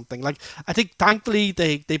do something. Like, I think thankfully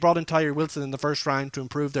they brought in Tyree Wilson in the first round to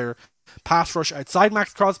improve their pass rush outside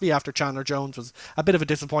Max Crosby after Chandler Jones was a bit of a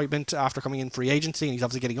disappointment after coming in free agency, and he's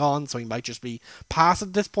obviously getting on, so he might just be past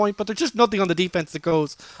at this point. But there's just nothing on the defense that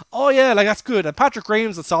goes, oh yeah, like, that's good. And Patrick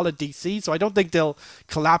Graham's a solid DC, so I don't think they'll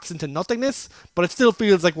collapse into nothingness, but it still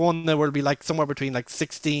feels like one that will be like somewhere between like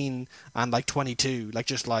 16 and like 22, like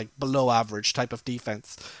just like below average type of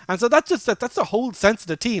defense. And so that's the whole sense of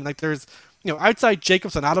the team. Like, there's outside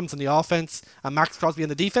Jacobs and Adams in the offense and Max Crosby in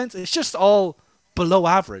the defense, it's just all below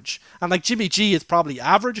average. And like Jimmy G is probably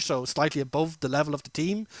average, so slightly above the level of the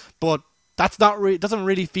team, but that's not doesn't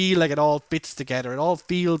really feel like it all fits together. It all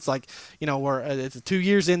feels like, we're it's 2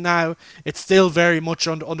 years in now. It's still very much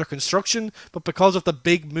under construction, but because of the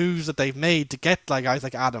big moves that they've made to get like guys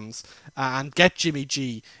like Adams and get Jimmy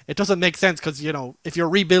G, it doesn't make sense because if you're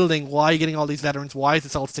rebuilding, why are you getting all these veterans? Why is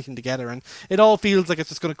this all sticking together? And it all feels like it's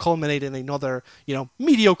just going to culminate in another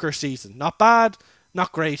mediocre season. Not bad,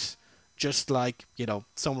 not great, just like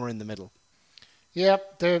somewhere in the middle.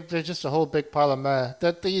 Yep, they're just a whole big pile of meh.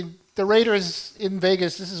 That the Raiders in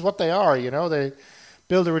Vegas, this is what they are, They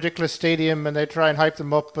build a ridiculous stadium and they try and hype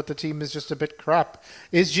them up, but the team is just a bit crap.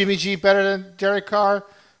 Is Jimmy G better than Derek Carr?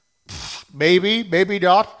 Maybe, maybe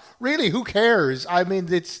not. Really, who cares? I mean,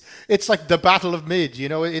 it's like the battle of mid,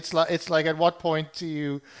 It's like at what point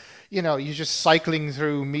do you're just cycling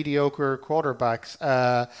through mediocre quarterbacks.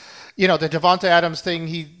 The Davante Adams thing,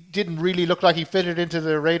 he didn't really look like he fitted into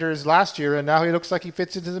the Raiders last year, and now he looks like he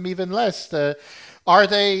fits into them even less. Are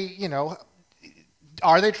they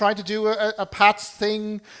trying to do a Pats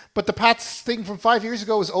thing? But the Pats thing from 5 years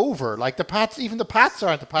ago is over. Like even the Pats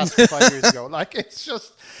aren't the Pats from 5 years ago. Like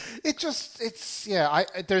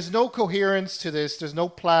there's no coherence to this. There's no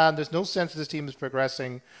plan. There's no sense that this team is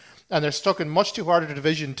progressing, and they're stuck in much too hard a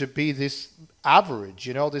division to be this average.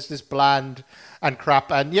 This bland and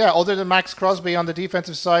crap. And other than Max Crosby on the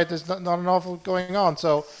defensive side, there's not an awful going on.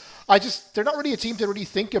 So they're not really a team to really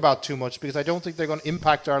think about too much, because I don't think they're going to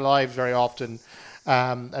impact our lives very often.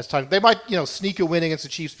 As time, they might sneak a win against the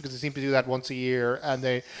Chiefs because they seem to do that once a year, and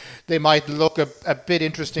they might look a bit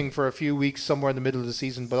interesting for a few weeks somewhere in the middle of the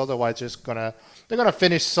season, but otherwise they're gonna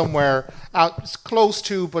finish somewhere out close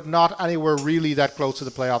to, but not anywhere really that close to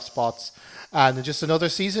the playoff spots. And just another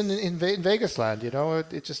season in Vegas land,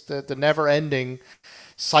 It's just the never-ending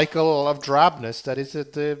cycle of drabness that is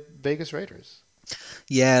the Vegas Raiders.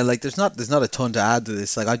 Yeah, like there's not a ton to add to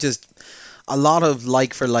this. Like a lot of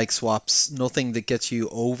like for like swaps, nothing that gets you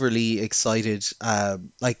overly excited.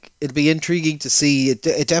 Like it'd be intriguing to see.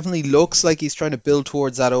 It definitely looks like he's trying to build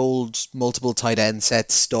towards that old multiple tight end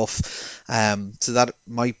set stuff. So that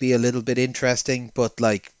might be a little bit interesting, but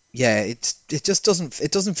it just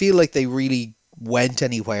doesn't feel like they really went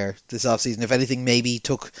anywhere this offseason. If anything, maybe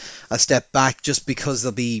took a step back just because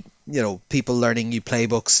there'll be people learning new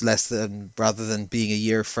playbooks rather than being a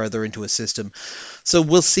year further into a system. So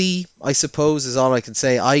we'll see, I suppose, is all I can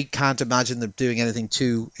say. I can't imagine them doing anything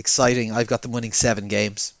too exciting. I've got them winning 7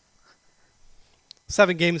 games.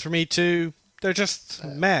 7 games for me too. They're just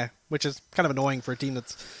meh, which is kind of annoying for a team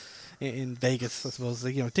that's in Vegas, I suppose.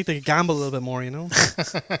 I think they could gamble a little bit more,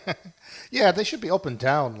 Yeah, they should be up and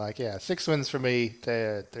down. 6 wins for me.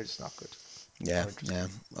 They're just not good. Yeah.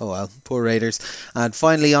 Oh well, poor Raiders. And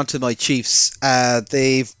finally, on to my Chiefs.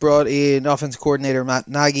 They've brought in offensive coordinator Matt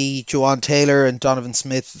Nagy, Juwan Taylor, and Donovan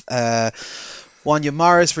Smith. Wanya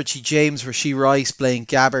Morris, Richie James, Rashee Rice, Blaine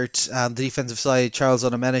Gabbert, and the defensive side, Charles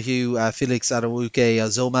Onamenahu, Felix Adewuke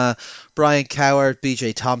Azoma, Brian Coward,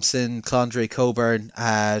 BJ Thompson, Clondre Coburn,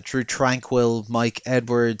 Drew Tranquil, Mike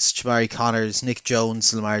Edwards, Jamari Connors, Nick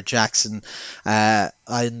Jones, Lamar Jackson.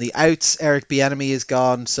 On the outs, Eric Bieniemy is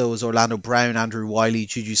gone, so is Orlando Brown, Andrew Wiley,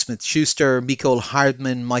 Juju Smith-Schuster, Mecole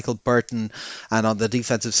Hardman, Michael Burton, and on the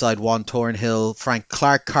defensive side, Juan Thornhill, Frank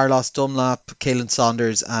Clark, Carlos Dunlap, Kalen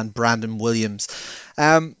Saunders, and Brandon Williams.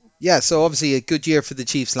 So obviously a good year for the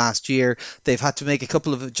Chiefs last year. They've had to make a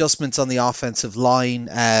couple of adjustments on the offensive line.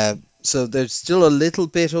 So there's still a little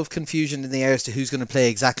bit of confusion in the air as to who's going to play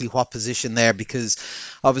exactly what position there, because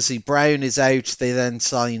obviously Brown is out. They then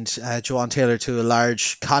signed Juwan Taylor to a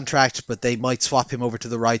large contract, but they might swap him over to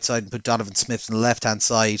the right side and put Donovan Smith on the left-hand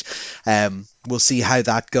side. We'll see how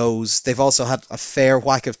that goes. They've also had a fair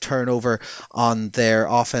whack of turnover on their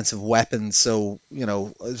offensive weapons. So,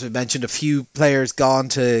 as I mentioned, a few players gone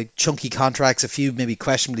to chunky contracts, a few maybe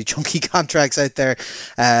questionably chunky contracts out there.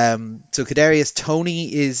 So Kadarius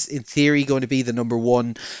Toney is in theory going to be the number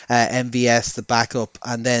one MVS, the backup.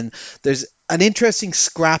 And then there's an interesting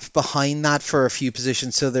scrap behind that for a few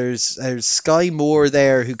positions. So there's Sky Moore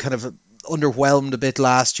there, who kind of underwhelmed a bit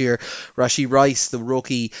last year. Rashee Rice, the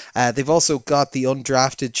rookie. They've also got the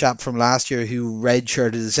undrafted chap from last year who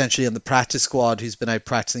redshirted essentially on the practice squad, who's been out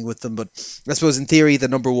practicing with them. But I suppose in theory the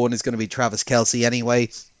number one is going to be Travis Kelce anyway.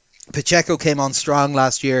 Pacheco came on strong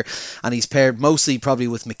last year, and he's paired mostly probably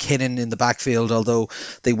with McKinnon in the backfield, although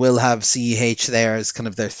they will have CEH there as kind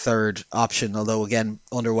of their third option, although again,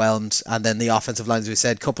 underwhelmed. And then the offensive line, as we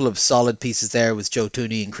said, couple of solid pieces there with Joe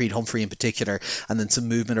Tooney and Creed Humphrey in particular, and then some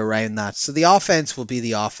movement around that. So the offense will be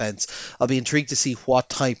the offense. I'll be intrigued to see what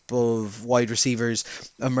type of wide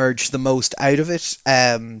receivers emerge the most out of it,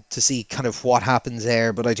 to see kind of what happens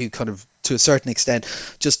there. But I do kind of, to a certain extent,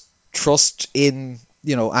 just trust in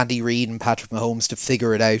Andy Reid and Patrick Mahomes to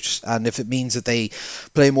figure it out. And if it means that they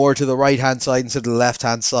play more to the right hand side instead of the left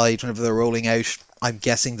hand side whenever they're rolling out, I'm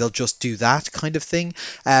guessing they'll just do that kind of thing.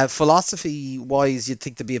 Philosophy wise, you'd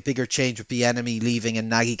think there'd be a bigger change with Bieniemy leaving and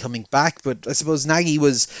Nagy coming back, but I suppose Nagy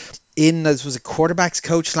was in as was a quarterbacks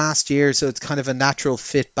coach last year, so it's kind of a natural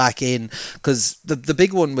fit back in, because the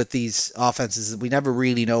big one with these offenses is that we never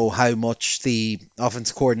really know how much the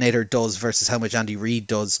offense coordinator does versus how much Andy Reid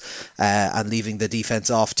does, and leaving the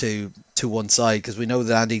defense off to one side, because we know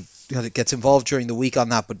that Andy gets involved during the week on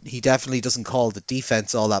that, but he definitely doesn't call the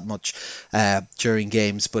defense all that much during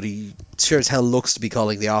games, but he sure as hell looks to be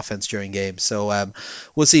calling the offense during games. So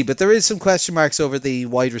we'll see, but there is some question marks over the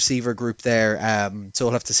wide receiver group there, so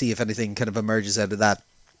we'll have to see if anything kind of emerges out of that.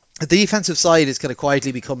 The defensive side has kind of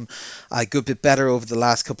quietly become a good bit better over the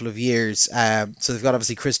last couple of years. So they've got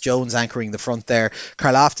obviously Chris Jones anchoring the front there.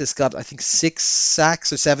 Karlaftis got, I think, 6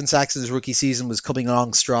 sacks or 7 sacks in his rookie season, was coming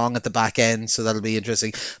along strong at the back end, so that'll be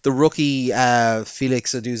interesting. The rookie,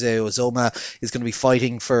 Felix Oduze-Ozoma, is going to be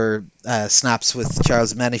fighting for snaps with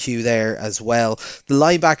Charles Menahue there as well. The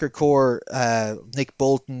linebacker core, Nick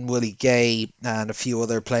Bolton, Willie Gay, and a few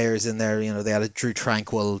other players in there, they had Drew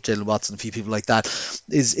Tranquil, Jalen Watson, a few people like that,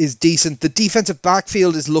 is decent. The defensive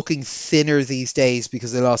backfield is looking thinner these days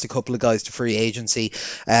because they lost a couple of guys to free agency.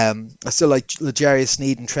 I still like L'Jarius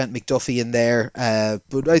Sneed and Trent McDuffie in there,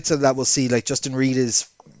 but outside of that, we'll see. Like Justin Reed is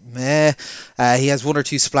meh. He has 1 or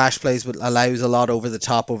 2 splash plays, but allows a lot over the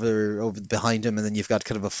top, over behind him, and then you've got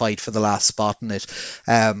kind of a fight for the last spot in it.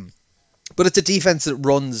 But it's a defense that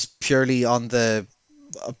runs purely on the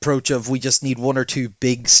approach of we just need 1 or 2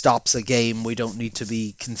 big stops a game. We don't need to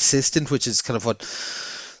be consistent, which is kind of what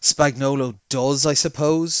Spagnuolo does, I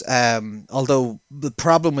suppose. Although the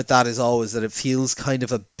problem with that is always that it feels kind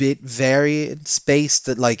of a bit variance-based,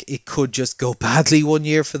 that like it could just go badly one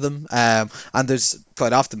year for them. And there's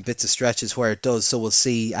quite often bits of stretches where it does, so we'll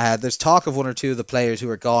see. There's talk of 1 or 2 of the players who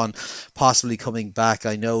are gone possibly coming back.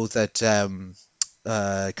 I know that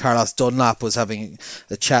Carlos Dunlap was having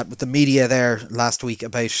a chat with the media there last week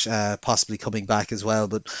about possibly coming back as well,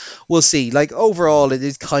 but we'll see. Like overall, it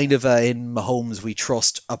is kind of a in Mahomes we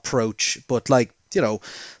trust approach, but there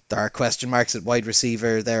are question marks at wide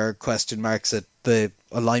receiver, there are question marks at the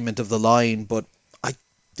alignment of the line, but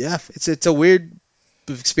it's a weird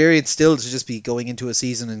experience still to just be going into a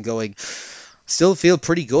season and going, still feel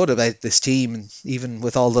pretty good about this team, and even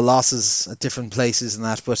with all the losses at different places and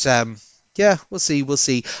that, but we'll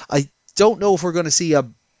see. I don't know if we're going to see a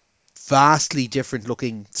vastly different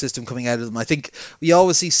looking system coming out of them. I think we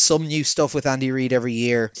always see some new stuff with Andy Reid every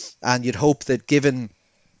year, and you'd hope that given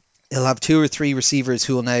he'll have 2 or 3 receivers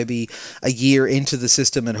who will now be a year into the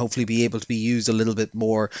system and hopefully be able to be used a little bit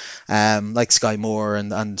more, like Sky Moore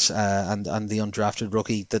and the undrafted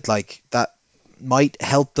rookie, that might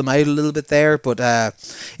help them out a little bit there, but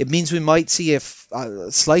it means we might see a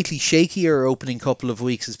slightly shakier opening couple of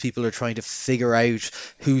weeks as people are trying to figure out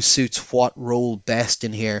who suits what role best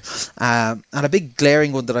in here. And a big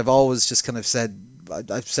glaring one that I've always just kind of said,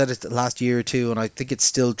 I've said it the last year or two, and I think it's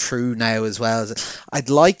still true now as well, is I'd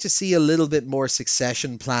like to see a little bit more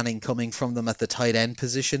succession planning coming from them at the tight end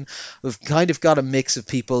position. We've kind of got a mix of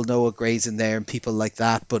people, Noah Gray's in there and people like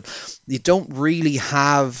that, but you don't really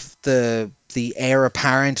have the heir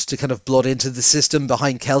apparent to kind of blood into the system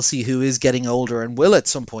behind Kelsey, who is getting older and will at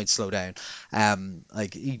some point slow down.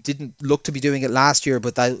 He didn't look to be doing it last year,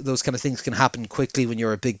 but those kind of things can happen quickly when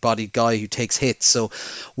you're a big bodied guy who takes hits, so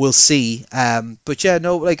we'll see.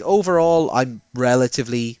 Overall I'm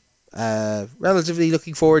relatively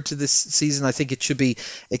looking forward to this season. I think it should be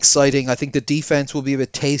exciting. I think the defense will be a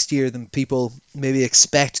bit tastier than people maybe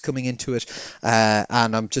expect coming into it,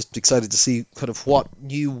 and I'm just excited to see kind of what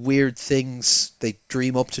new weird things they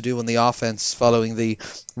dream up to do on the offense following the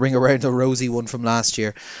ring around the rosy one from last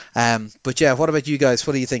year. What about you guys?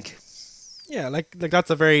 What do you think? Yeah, like that's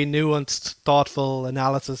a very nuanced, thoughtful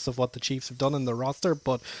analysis of what the Chiefs have done in the roster,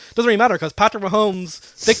 but it doesn't really matter because Patrick Mahomes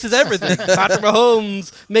fixes everything. Patrick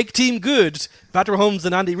Mahomes make team good. Patrick Mahomes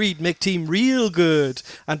and Andy Reid make team real good.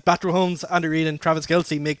 And Patrick Mahomes, Andy Reid and Travis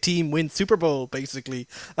Kelce make team win Super Bowl, basically.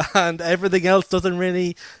 And everything else doesn't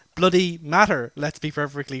really bloody matter. Let's be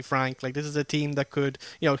perfectly frank. Like, this is a team that could,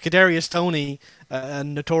 Kadarius Toney, a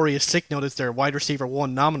notorious sick note, is their wide receiver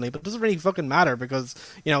one nominally, but it doesn't really fucking matter because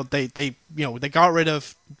they got rid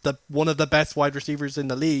of one of the best wide receivers in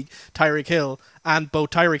the league, Tyreek Hill, and both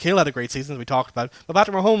Tyreek Hill had a great season, as we talked about, but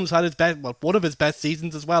Patrick Mahomes had one of his best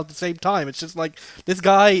seasons as well at the same time. It's just like, this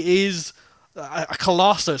guy is a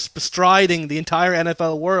colossus bestriding the entire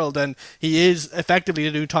NFL world, and he is effectively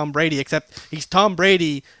the new Tom Brady, except he's Tom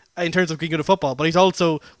Brady in terms of being good at football, but he's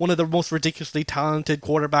also one of the most ridiculously talented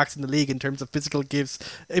quarterbacks in the league in terms of physical gifts,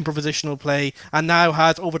 improvisational play, and now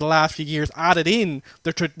has, over the last few years, added in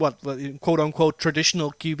the quote-unquote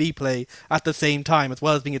traditional QB play at the same time, as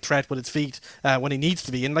well as being a threat with his feet when he needs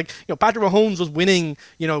to be. And Patrick Mahomes was winning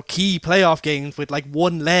key playoff games with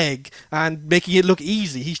one leg and making it look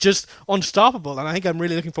easy. He's just unstoppable, and I think I'm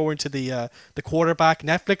really looking forward to the quarterback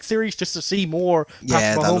Netflix series just to see more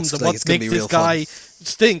Patrick Mahomes and what makes this guy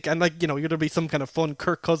stink. And you're going to be some kind of fun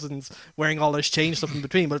Kirk Cousins wearing all this change stuff in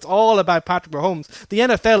between, but it's all about Patrick Mahomes. The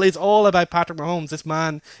NFL is all about Patrick Mahomes. This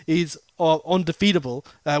man is undefeatable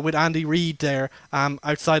with Andy Reid there.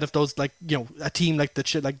 Outside of those, a team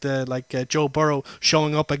like Joe Burrow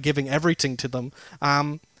showing up and giving everything to them.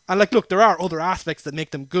 And look, there are other aspects that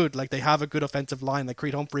make them good. They have a good offensive line.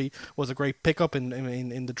 Creed Humphrey was a great pickup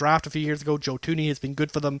in the draft a few years ago. Joe Tooney has been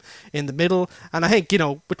good for them in the middle. And I think,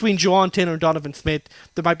 between Juwan Taylor and Donovan Smith,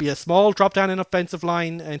 there might be a small drop down in offensive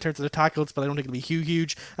line in terms of the tackles, but I don't think it'll be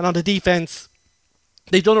huge. And on the defense,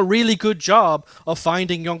 they've done a really good job of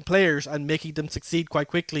finding young players and making them succeed quite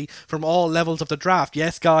quickly from all levels of the draft.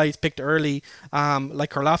 Yes, guys picked early, like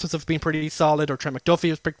Karlaftis have been pretty solid, or Trent McDuffie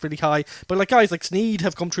has picked pretty high, but guys like Snead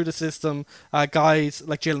have come through the system. Guys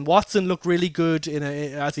like Jalen Watson looked really good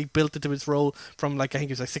as he built into his role from I think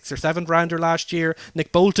he was a 6th or 7th rounder last year.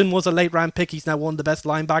 Nick Bolton was a late round pick. He's now one of the best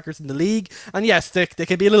linebackers in the league. And yes, they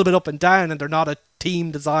can be a little bit up and down, and they're not a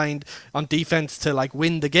team designed on defense to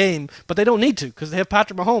win the game, but they don't need to because they have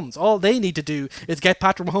Patrick Mahomes. All they need to do is get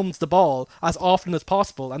Patrick Mahomes the ball as often as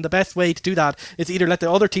possible, and the best way to do that is either let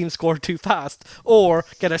the other team score too fast or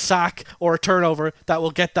get a sack or a turnover that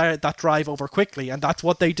will get that drive over quickly, and that's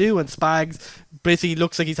what they do. And Spags basically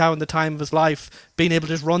looks like he's having the time of his life, being able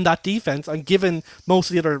to just run that defense, and given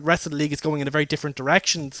most of the other rest of the league is going in a very different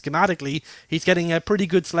direction schematically, he's getting a pretty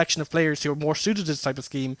good selection of players who are more suited to this type of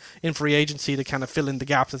scheme in free agency to kind of fill in the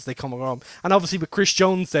gaps as they come along. And obviously with Chris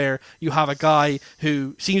Jones there, you have a guy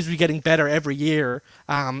who seems to be getting better every year.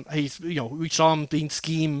 We saw him being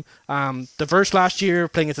scheme diverse last year,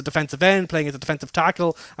 playing as a defensive end, playing as a defensive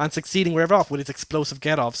tackle, and succeeding wherever off with his explosive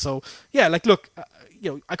get-off. So yeah, look,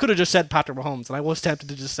 I could have just said Patrick Mahomes, and I was tempted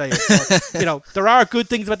to just say it. But, there are good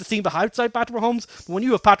things about the team outside Patrick Mahomes. But when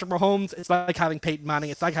you have Patrick Mahomes, it's like having Peyton Manning.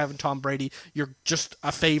 It's like having Tom Brady. You're just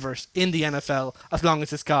a favourite in the NFL as long as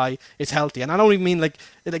this guy is healthy. And I don't even mean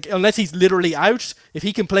unless he's literally out. If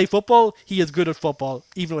he can play football, he is good at football.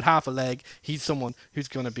 Even with half a leg, he's someone who's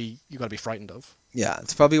you got to be frightened of. Yeah,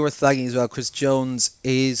 it's probably worth flagging as well. Chris Jones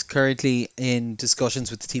is currently in discussions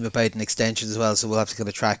with the team about an extension as well, so we'll have to kind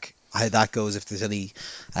of track how that goes if there's any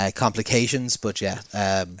complications. But yeah,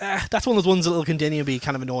 that's one of those ones that will continue to be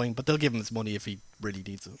kind of annoying, but they'll give him his money if he really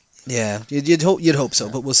needs it. Yeah, you'd hope so,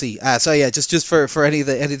 but we'll see. So yeah, just for any of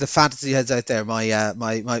the fantasy heads out there,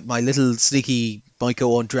 my little sneaky might go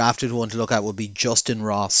undrafted one to look at would be Justin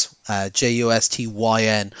Ross,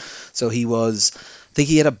 Justyn. So I think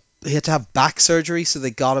he had to have back surgery, so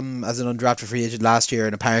they got him as an undrafted free agent last year,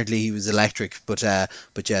 and apparently he was electric. But yeah,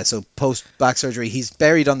 so post back surgery, he's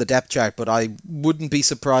buried on the depth chart, but I wouldn't be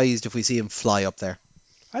surprised if we see him fly up there.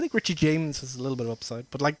 I think Richie James has a little bit of upside,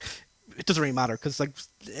 but it doesn't really matter because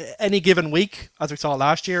any given week, as we saw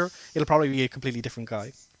last year, it'll probably be a completely different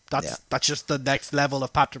guy. That's just the next level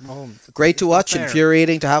of Patrick Mahomes. Great to watch,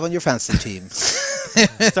 infuriating to have on your fantasy team.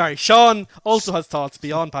 Sorry, Sean also has thoughts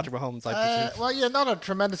beyond Patrick Mahomes, I presume. Well, yeah, not a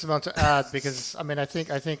tremendous amount to add because I think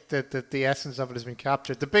that the essence of it has been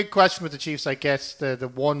captured. The big question with the Chiefs, I guess,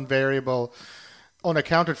 the one variable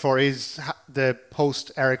unaccounted for is the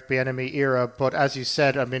post Eric Bieniemy era. But as you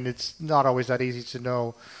said, it's not always that easy to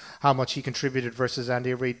know how much he contributed versus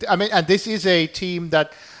Andy Reid. And this is a team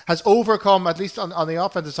that has overcome, at least on the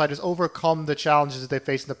offensive side, has overcome the challenges that they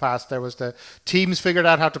faced in the past. There was the teams figured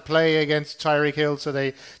out how to play against Tyreek Hill, so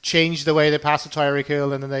they changed the way they passed to Tyreek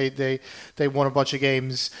Hill, and then they won a bunch of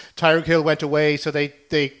games. Tyreek Hill went away, so they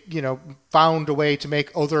found a way to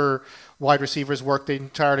make other wide receivers work. They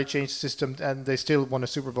entirely changed the system, and they still won a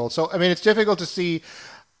Super Bowl. So, it's difficult to see,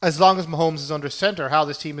 as long as Mahomes is under center, how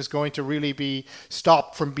this team is going to really be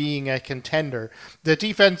stopped from being a contender. The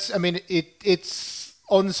defense, it's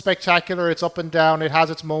unspectacular. It's up and down. It has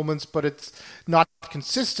its moments, but it's not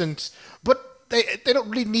consistent. But they don't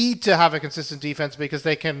really need to have a consistent defense because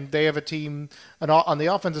they have a team on the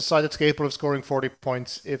offensive side that's capable of scoring 40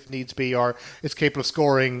 points if needs be, or it's capable of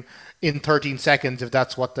scoring in 13 seconds if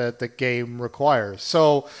that's what the game requires.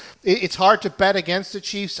 So it's hard to bet against the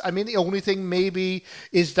Chiefs. I mean, the only thing maybe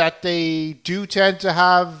is that they do tend to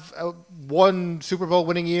have one Super Bowl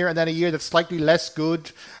winning year and then a year that's slightly less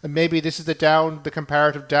good, and maybe this is the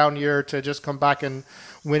comparative down year to just come back and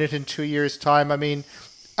win it in 2 years' time.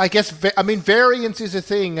 I guess variance is a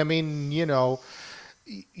thing. I mean,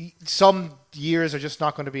 some years are just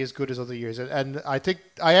not going to be as good as other years. And I think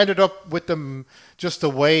I ended up with them just the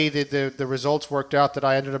way the results worked out, that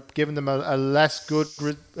I ended up giving them a less good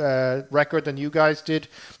record than you guys did.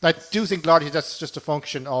 I do think largely that's just a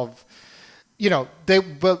function of, they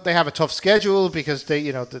have a tough schedule because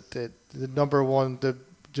the number one, the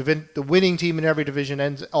winning team in every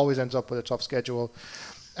division always ends up with a tough schedule.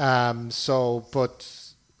 But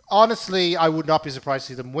honestly, I would not be surprised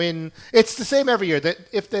to see them win. It's the same every year. That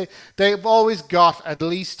if they've always got at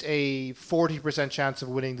least a 40% chance of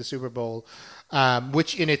winning the Super Bowl,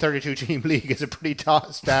 which in a 32-team league is a pretty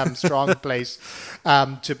damn strong place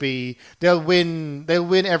to be. They'll win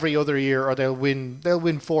every other year, or they'll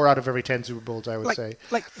win 4 out of every 10 Super Bowls, I would say,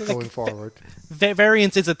 going forward.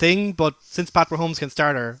 Variance is a thing, but since Pat Mahomes can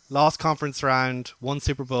start lost conference round, won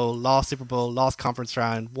Super Bowl, lost conference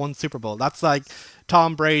round, won Super Bowl. That's like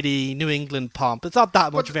Tom Brady, New England pomp. It's not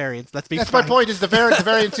that much variance. Let's be frank. That's my point. Is the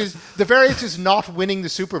variance is not winning the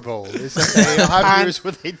Super Bowl. Is that they have years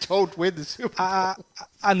where they don't win the Super Bowl.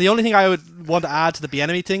 And the only thing I would want to add to the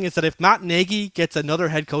Bieniemy thing is that if Matt Nagy gets another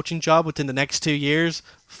head coaching job within the next 2 years,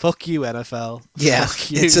 fuck you, NFL. Yeah,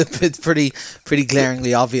 fuck you. It's pretty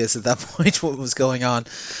glaringly obvious at that point what was going on.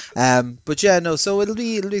 But yeah, no. So it'll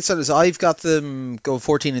be exciting. So I've got them go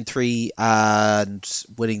 14-3 and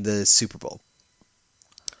winning the Super Bowl.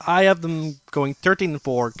 I have them going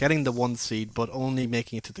 13-4, getting the 1 seed, but only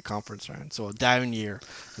making it to the conference round. So a down year,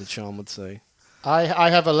 as Sean would say. I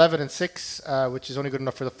have 11-6, which is only good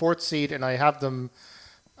enough for the 4th seed, and I have them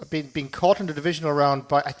being caught in the divisional round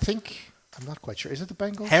by, I'm not quite sure. Is it the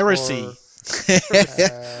Bengals? Heresy.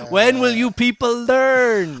 When will you people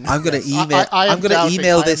learn? I'm going to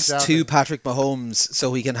email this to Patrick Mahomes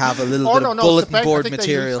so he can have a little bit of bulletin board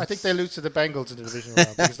material. I think they lose to the Bengals in the divisional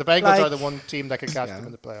round because the Bengals are the one team that can catch them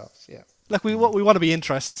in the playoffs. Yeah. Like we want to be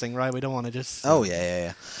interesting, right? We don't want to just. Oh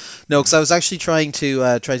yeah. No, because I was actually trying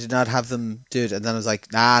to not have them do it, and then I was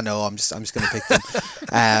like, no, I'm just going to pick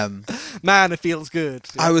them. Man, it feels good.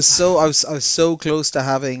 Yeah. I was so close to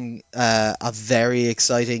having a very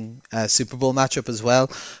exciting Super Bowl matchup as well,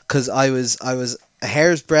 because I was a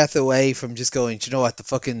hair's breadth away from just going, do you know what,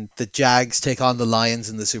 the Jags take on the Lions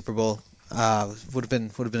in the Super Bowl. Would have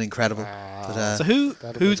been incredible. But, so who's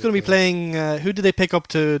going to be playing? Who do they pick up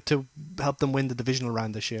to help them win the divisional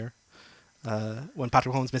round this year? When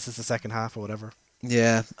Patrick Mahomes misses the second half or whatever.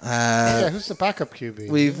 Yeah. Who's the backup QB?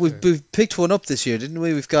 We've picked one up this year, didn't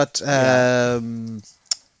we? We've got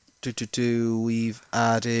we've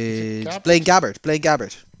added Blaine Gabbert. Blaine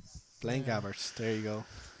Gabbert. There you go.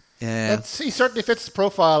 Yeah. He certainly fits the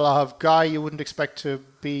profile of guy you wouldn't expect to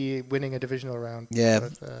be winning a divisional round. Yeah.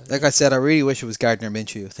 But, like I said, I really wish it was Gardner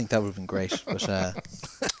Minshew. I think that would have been great. But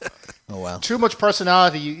oh well. Too much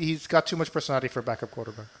personality. He's got too much personality for a backup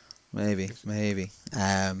quarterback. Maybe.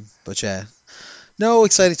 But yeah. No,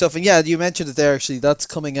 exciting stuff. And yeah, you mentioned it there actually. That's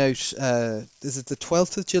coming out, is it the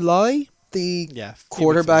 12th of July? The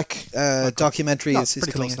quarterback documentary is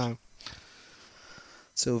coming out now.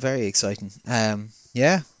 So very exciting.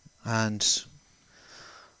 Yeah. And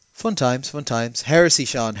fun times. Heresy,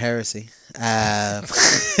 Sean, heresy.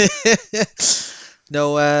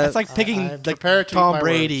 No, it's like picking Tom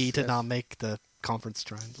Brady to not make the conference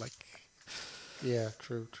round. Yeah,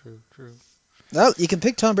 true. Well, you can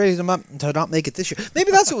pick Tom Brady to not make it this year.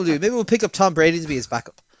 Maybe that's what we'll do. Maybe we'll pick up Tom Brady to be his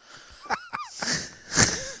backup.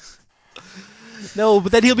 No,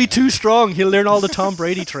 but then he'll be too strong. He'll learn all the Tom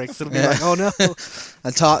Brady tricks. It'll be like, oh no.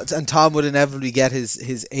 And Tom would inevitably get his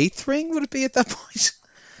 8th ring. Would it be at that point?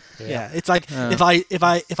 Yeah, it's like if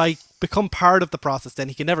I become part of the process, then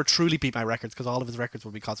he can never truly beat my records because all of his records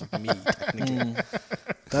will be because of me. Technically,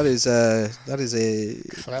 that is a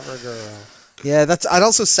clever girl. Yeah, it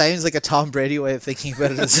also sounds like a Tom Brady way of thinking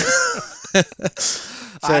about it.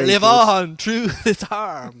 I live on through his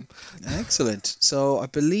arm. Excellent. So I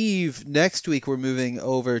believe next week we're moving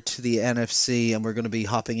over to the NFC and we're going to be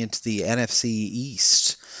hopping into the NFC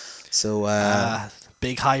East. So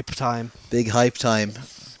big hype time.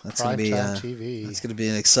 That's going to be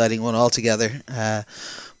an exciting one altogether.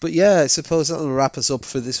 But yeah, I suppose that'll wrap us up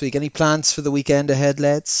for this week. Any plans for the weekend ahead,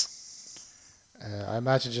 lads? I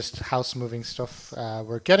imagine just house moving stuff.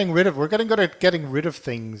 We're getting good at getting rid of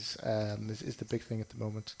things. Is the big thing at the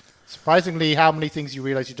moment. Surprisingly, how many things you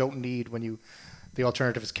realise you don't need when the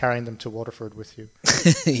alternative is carrying them to Waterford with you.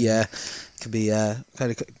 Yeah, it can be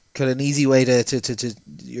kind of an easy way to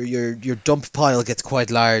your dump pile gets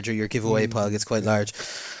quite large, or your giveaway pile gets quite large.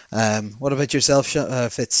 What about yourself,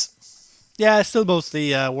 Fitz? Yeah, still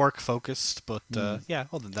mostly work focused, but yeah,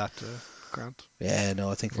 other than that, grand. Yeah, no,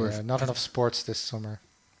 I think we're not enough sports this summer.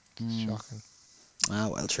 Shocking. Ah,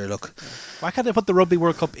 well, sure, look. Why can't they put the Rugby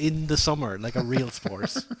World Cup in the summer, like a real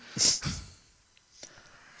sport?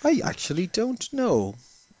 I actually don't know.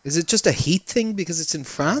 Is it just a heat thing because it's in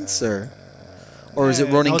France, or is it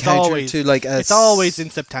running counter to like a... It's always in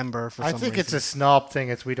September for some reason. I think it's a snob thing.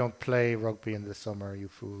 It's we don't play rugby in the summer, you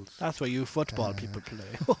fools. That's what you football people play.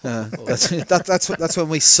 That's when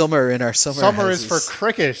we summer in our summer houses. Is for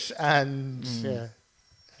cricket, and yeah.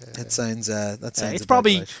 That sounds. It's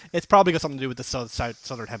probably got something to do with the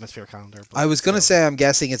southern hemisphere calendar. I was going to say I'm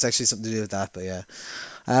guessing it's actually something to do with that, but yeah.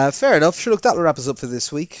 Fair enough. Sure, look, that'll wrap us up for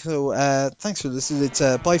this week. So thanks for listening. It's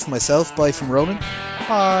bye from myself, bye from Ronan,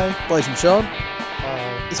 bye from Sean.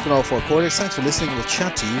 Bye. It's been all 4 quarters. Thanks for listening. We'll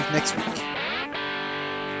chat to you next week.